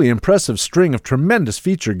truly impressive string of tremendous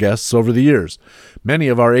feature guests over the years. Many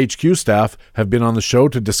of our HQ staff have been on the show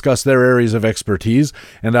to discuss their areas of expertise,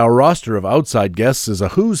 and our roster of outside guests is a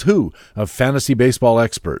who's who of fantasy baseball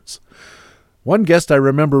experts. One guest I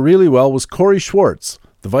remember really well was Corey Schwartz,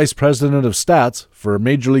 the Vice President of Stats for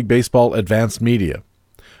Major League Baseball Advanced Media.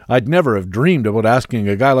 I'd never have dreamed about asking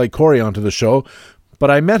a guy like Corey onto the show, but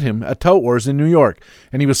I met him at Tout Wars in New York,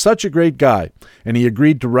 and he was such a great guy, and he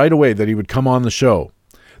agreed to right away that he would come on the show.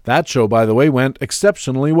 That show, by the way, went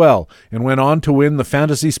exceptionally well, and went on to win the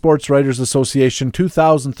Fantasy Sports Writers Association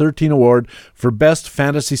 2013 award for Best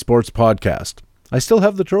Fantasy Sports Podcast. I still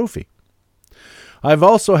have the trophy. I've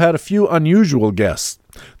also had a few unusual guests.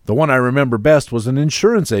 The one I remember best was an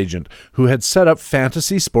insurance agent who had set up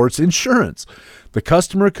fantasy sports insurance. The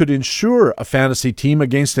customer could insure a fantasy team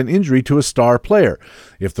against an injury to a star player.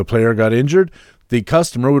 If the player got injured, the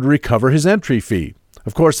customer would recover his entry fee.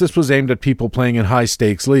 Of course, this was aimed at people playing in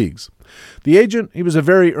high-stakes leagues. The agent, he was a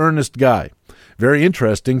very earnest guy. Very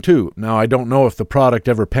interesting, too. Now, I don't know if the product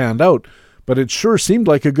ever panned out, but it sure seemed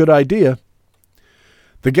like a good idea.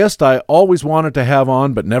 The guest I always wanted to have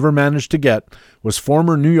on but never managed to get was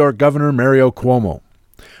former New York Governor Mario Cuomo.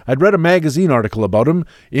 I'd read a magazine article about him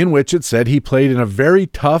in which it said he played in a very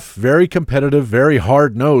tough, very competitive, very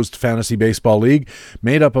hard-nosed fantasy baseball league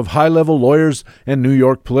made up of high-level lawyers and New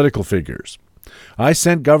York political figures. I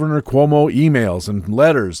sent Governor Cuomo emails and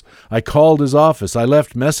letters. I called his office. I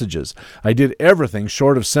left messages. I did everything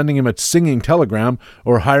short of sending him a singing telegram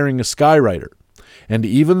or hiring a skywriter. And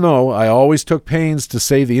even though I always took pains to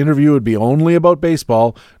say the interview would be only about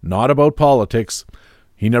baseball, not about politics,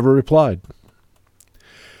 he never replied.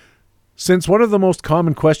 Since one of the most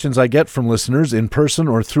common questions I get from listeners in person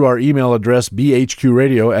or through our email address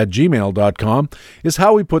bhqradio@gmail.com is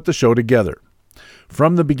how we put the show together.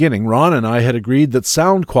 From the beginning, Ron and I had agreed that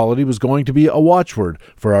sound quality was going to be a watchword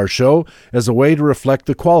for our show as a way to reflect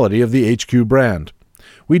the quality of the HQ brand.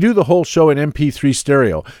 We do the whole show in MP3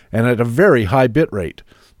 stereo and at a very high bit rate.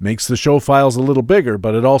 Makes the show files a little bigger,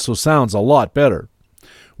 but it also sounds a lot better.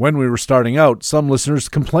 When we were starting out, some listeners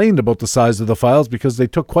complained about the size of the files because they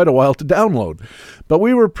took quite a while to download. But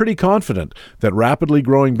we were pretty confident that rapidly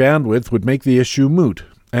growing bandwidth would make the issue moot,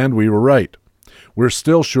 and we were right. We're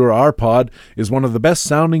still sure our pod is one of the best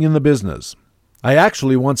sounding in the business. I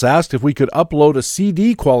actually once asked if we could upload a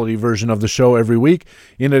CD quality version of the show every week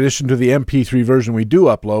in addition to the MP3 version we do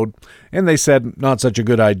upload, and they said not such a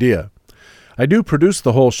good idea. I do produce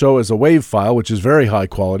the whole show as a WAV file, which is very high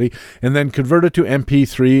quality, and then convert it to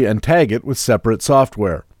MP3 and tag it with separate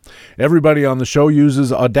software. Everybody on the show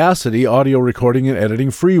uses Audacity audio recording and editing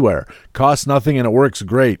freeware. Costs nothing and it works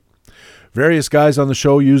great. Various guys on the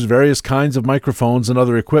show use various kinds of microphones and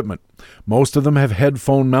other equipment. Most of them have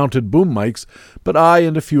headphone-mounted boom mics, but I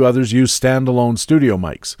and a few others use standalone studio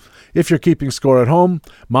mics. If you're keeping score at home,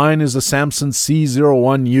 mine is a Samson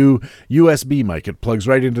C01U USB mic. It plugs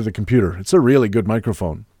right into the computer. It's a really good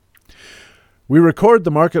microphone. We record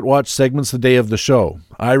the Market Watch segments the day of the show.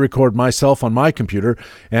 I record myself on my computer,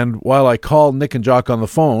 and while I call Nick and Jock on the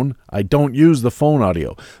phone, I don't use the phone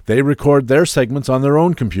audio. They record their segments on their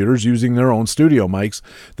own computers using their own studio mics.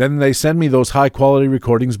 Then they send me those high-quality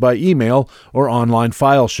recordings by email or online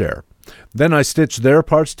file share. Then I stitch their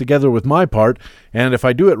parts together with my part, and if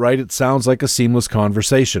I do it right, it sounds like a seamless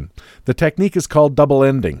conversation. The technique is called double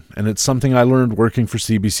ending, and it's something I learned working for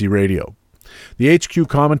CBC Radio. The HQ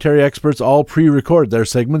commentary experts all pre-record their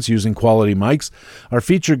segments using quality mics. Our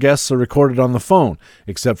feature guests are recorded on the phone,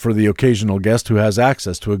 except for the occasional guest who has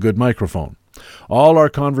access to a good microphone. All our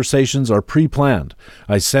conversations are pre-planned.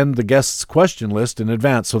 I send the guests' question list in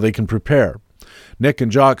advance so they can prepare. Nick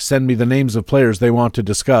and Jock send me the names of players they want to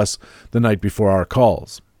discuss the night before our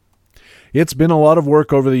calls. It's been a lot of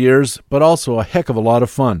work over the years, but also a heck of a lot of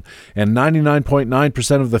fun, and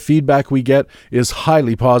 99.9% of the feedback we get is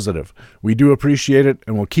highly positive. We do appreciate it,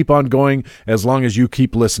 and we'll keep on going as long as you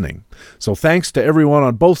keep listening. So thanks to everyone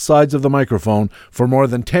on both sides of the microphone for more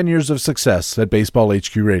than 10 years of success at Baseball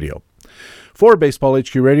HQ Radio. For Baseball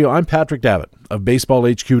HQ Radio, I'm Patrick Davitt of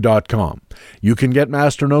BaseballHQ.com. You can get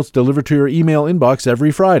Master Notes delivered to your email inbox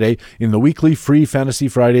every Friday in the weekly free Fantasy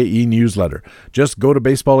Friday e-newsletter. Just go to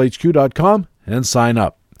BaseballHQ.com and sign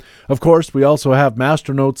up. Of course, we also have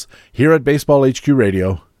Master Notes here at Baseball HQ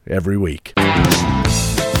Radio every week.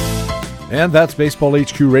 And that's Baseball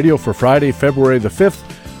HQ Radio for Friday, February the 5th,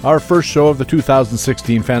 our first show of the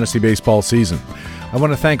 2016 fantasy baseball season. I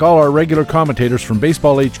want to thank all our regular commentators from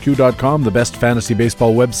BaseballHQ.com, the best fantasy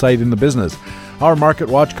baseball website in the business. Our Market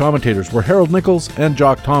Watch commentators were Harold Nichols and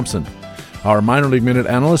Jock Thompson. Our Minor League Minute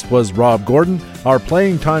analyst was Rob Gordon. Our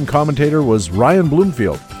Playing Time commentator was Ryan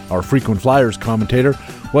Bloomfield. Our Frequent Flyers commentator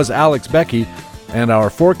was Alex Becky. And our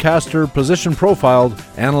forecaster position profiled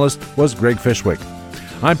analyst was Greg Fishwick.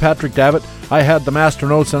 I'm Patrick Davitt. I had the Master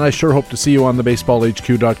Notes, and I sure hope to see you on the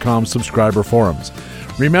BaseballHQ.com subscriber forums.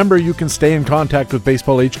 Remember, you can stay in contact with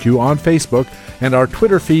Baseball HQ on Facebook and our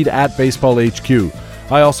Twitter feed at BaseballHQ.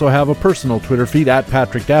 I also have a personal Twitter feed at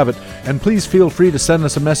Patrick Davitt, and please feel free to send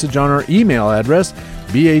us a message on our email address,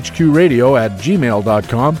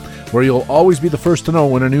 bhqradio@gmail.com, where you'll always be the first to know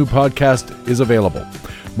when a new podcast is available.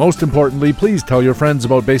 Most importantly, please tell your friends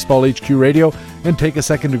about Baseball HQ Radio and take a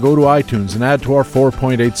second to go to iTunes and add to our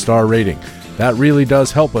 4.8-star rating. That really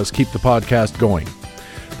does help us keep the podcast going.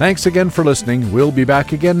 Thanks again for listening. We'll be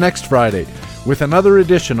back again next Friday with another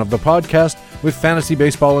edition of the podcast with fantasy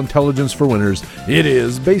baseball intelligence for winners. It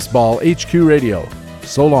is Baseball HQ Radio.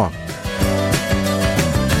 So long.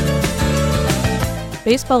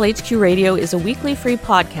 Baseball HQ Radio is a weekly free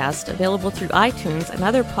podcast available through iTunes and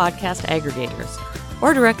other podcast aggregators,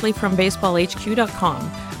 or directly from BaseballHQ.com,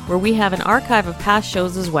 where we have an archive of past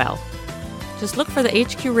shows as well. Just look for the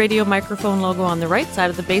HQ Radio microphone logo on the right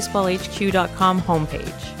side of the BaseballHQ.com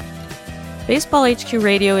homepage. Baseball HQ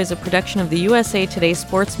Radio is a production of the USA Today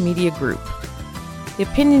Sports Media Group. The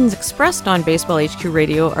opinions expressed on Baseball HQ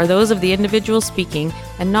Radio are those of the individual speaking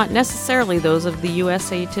and not necessarily those of the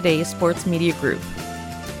USA Today Sports Media Group.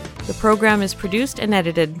 The program is produced and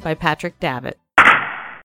edited by Patrick Davitt.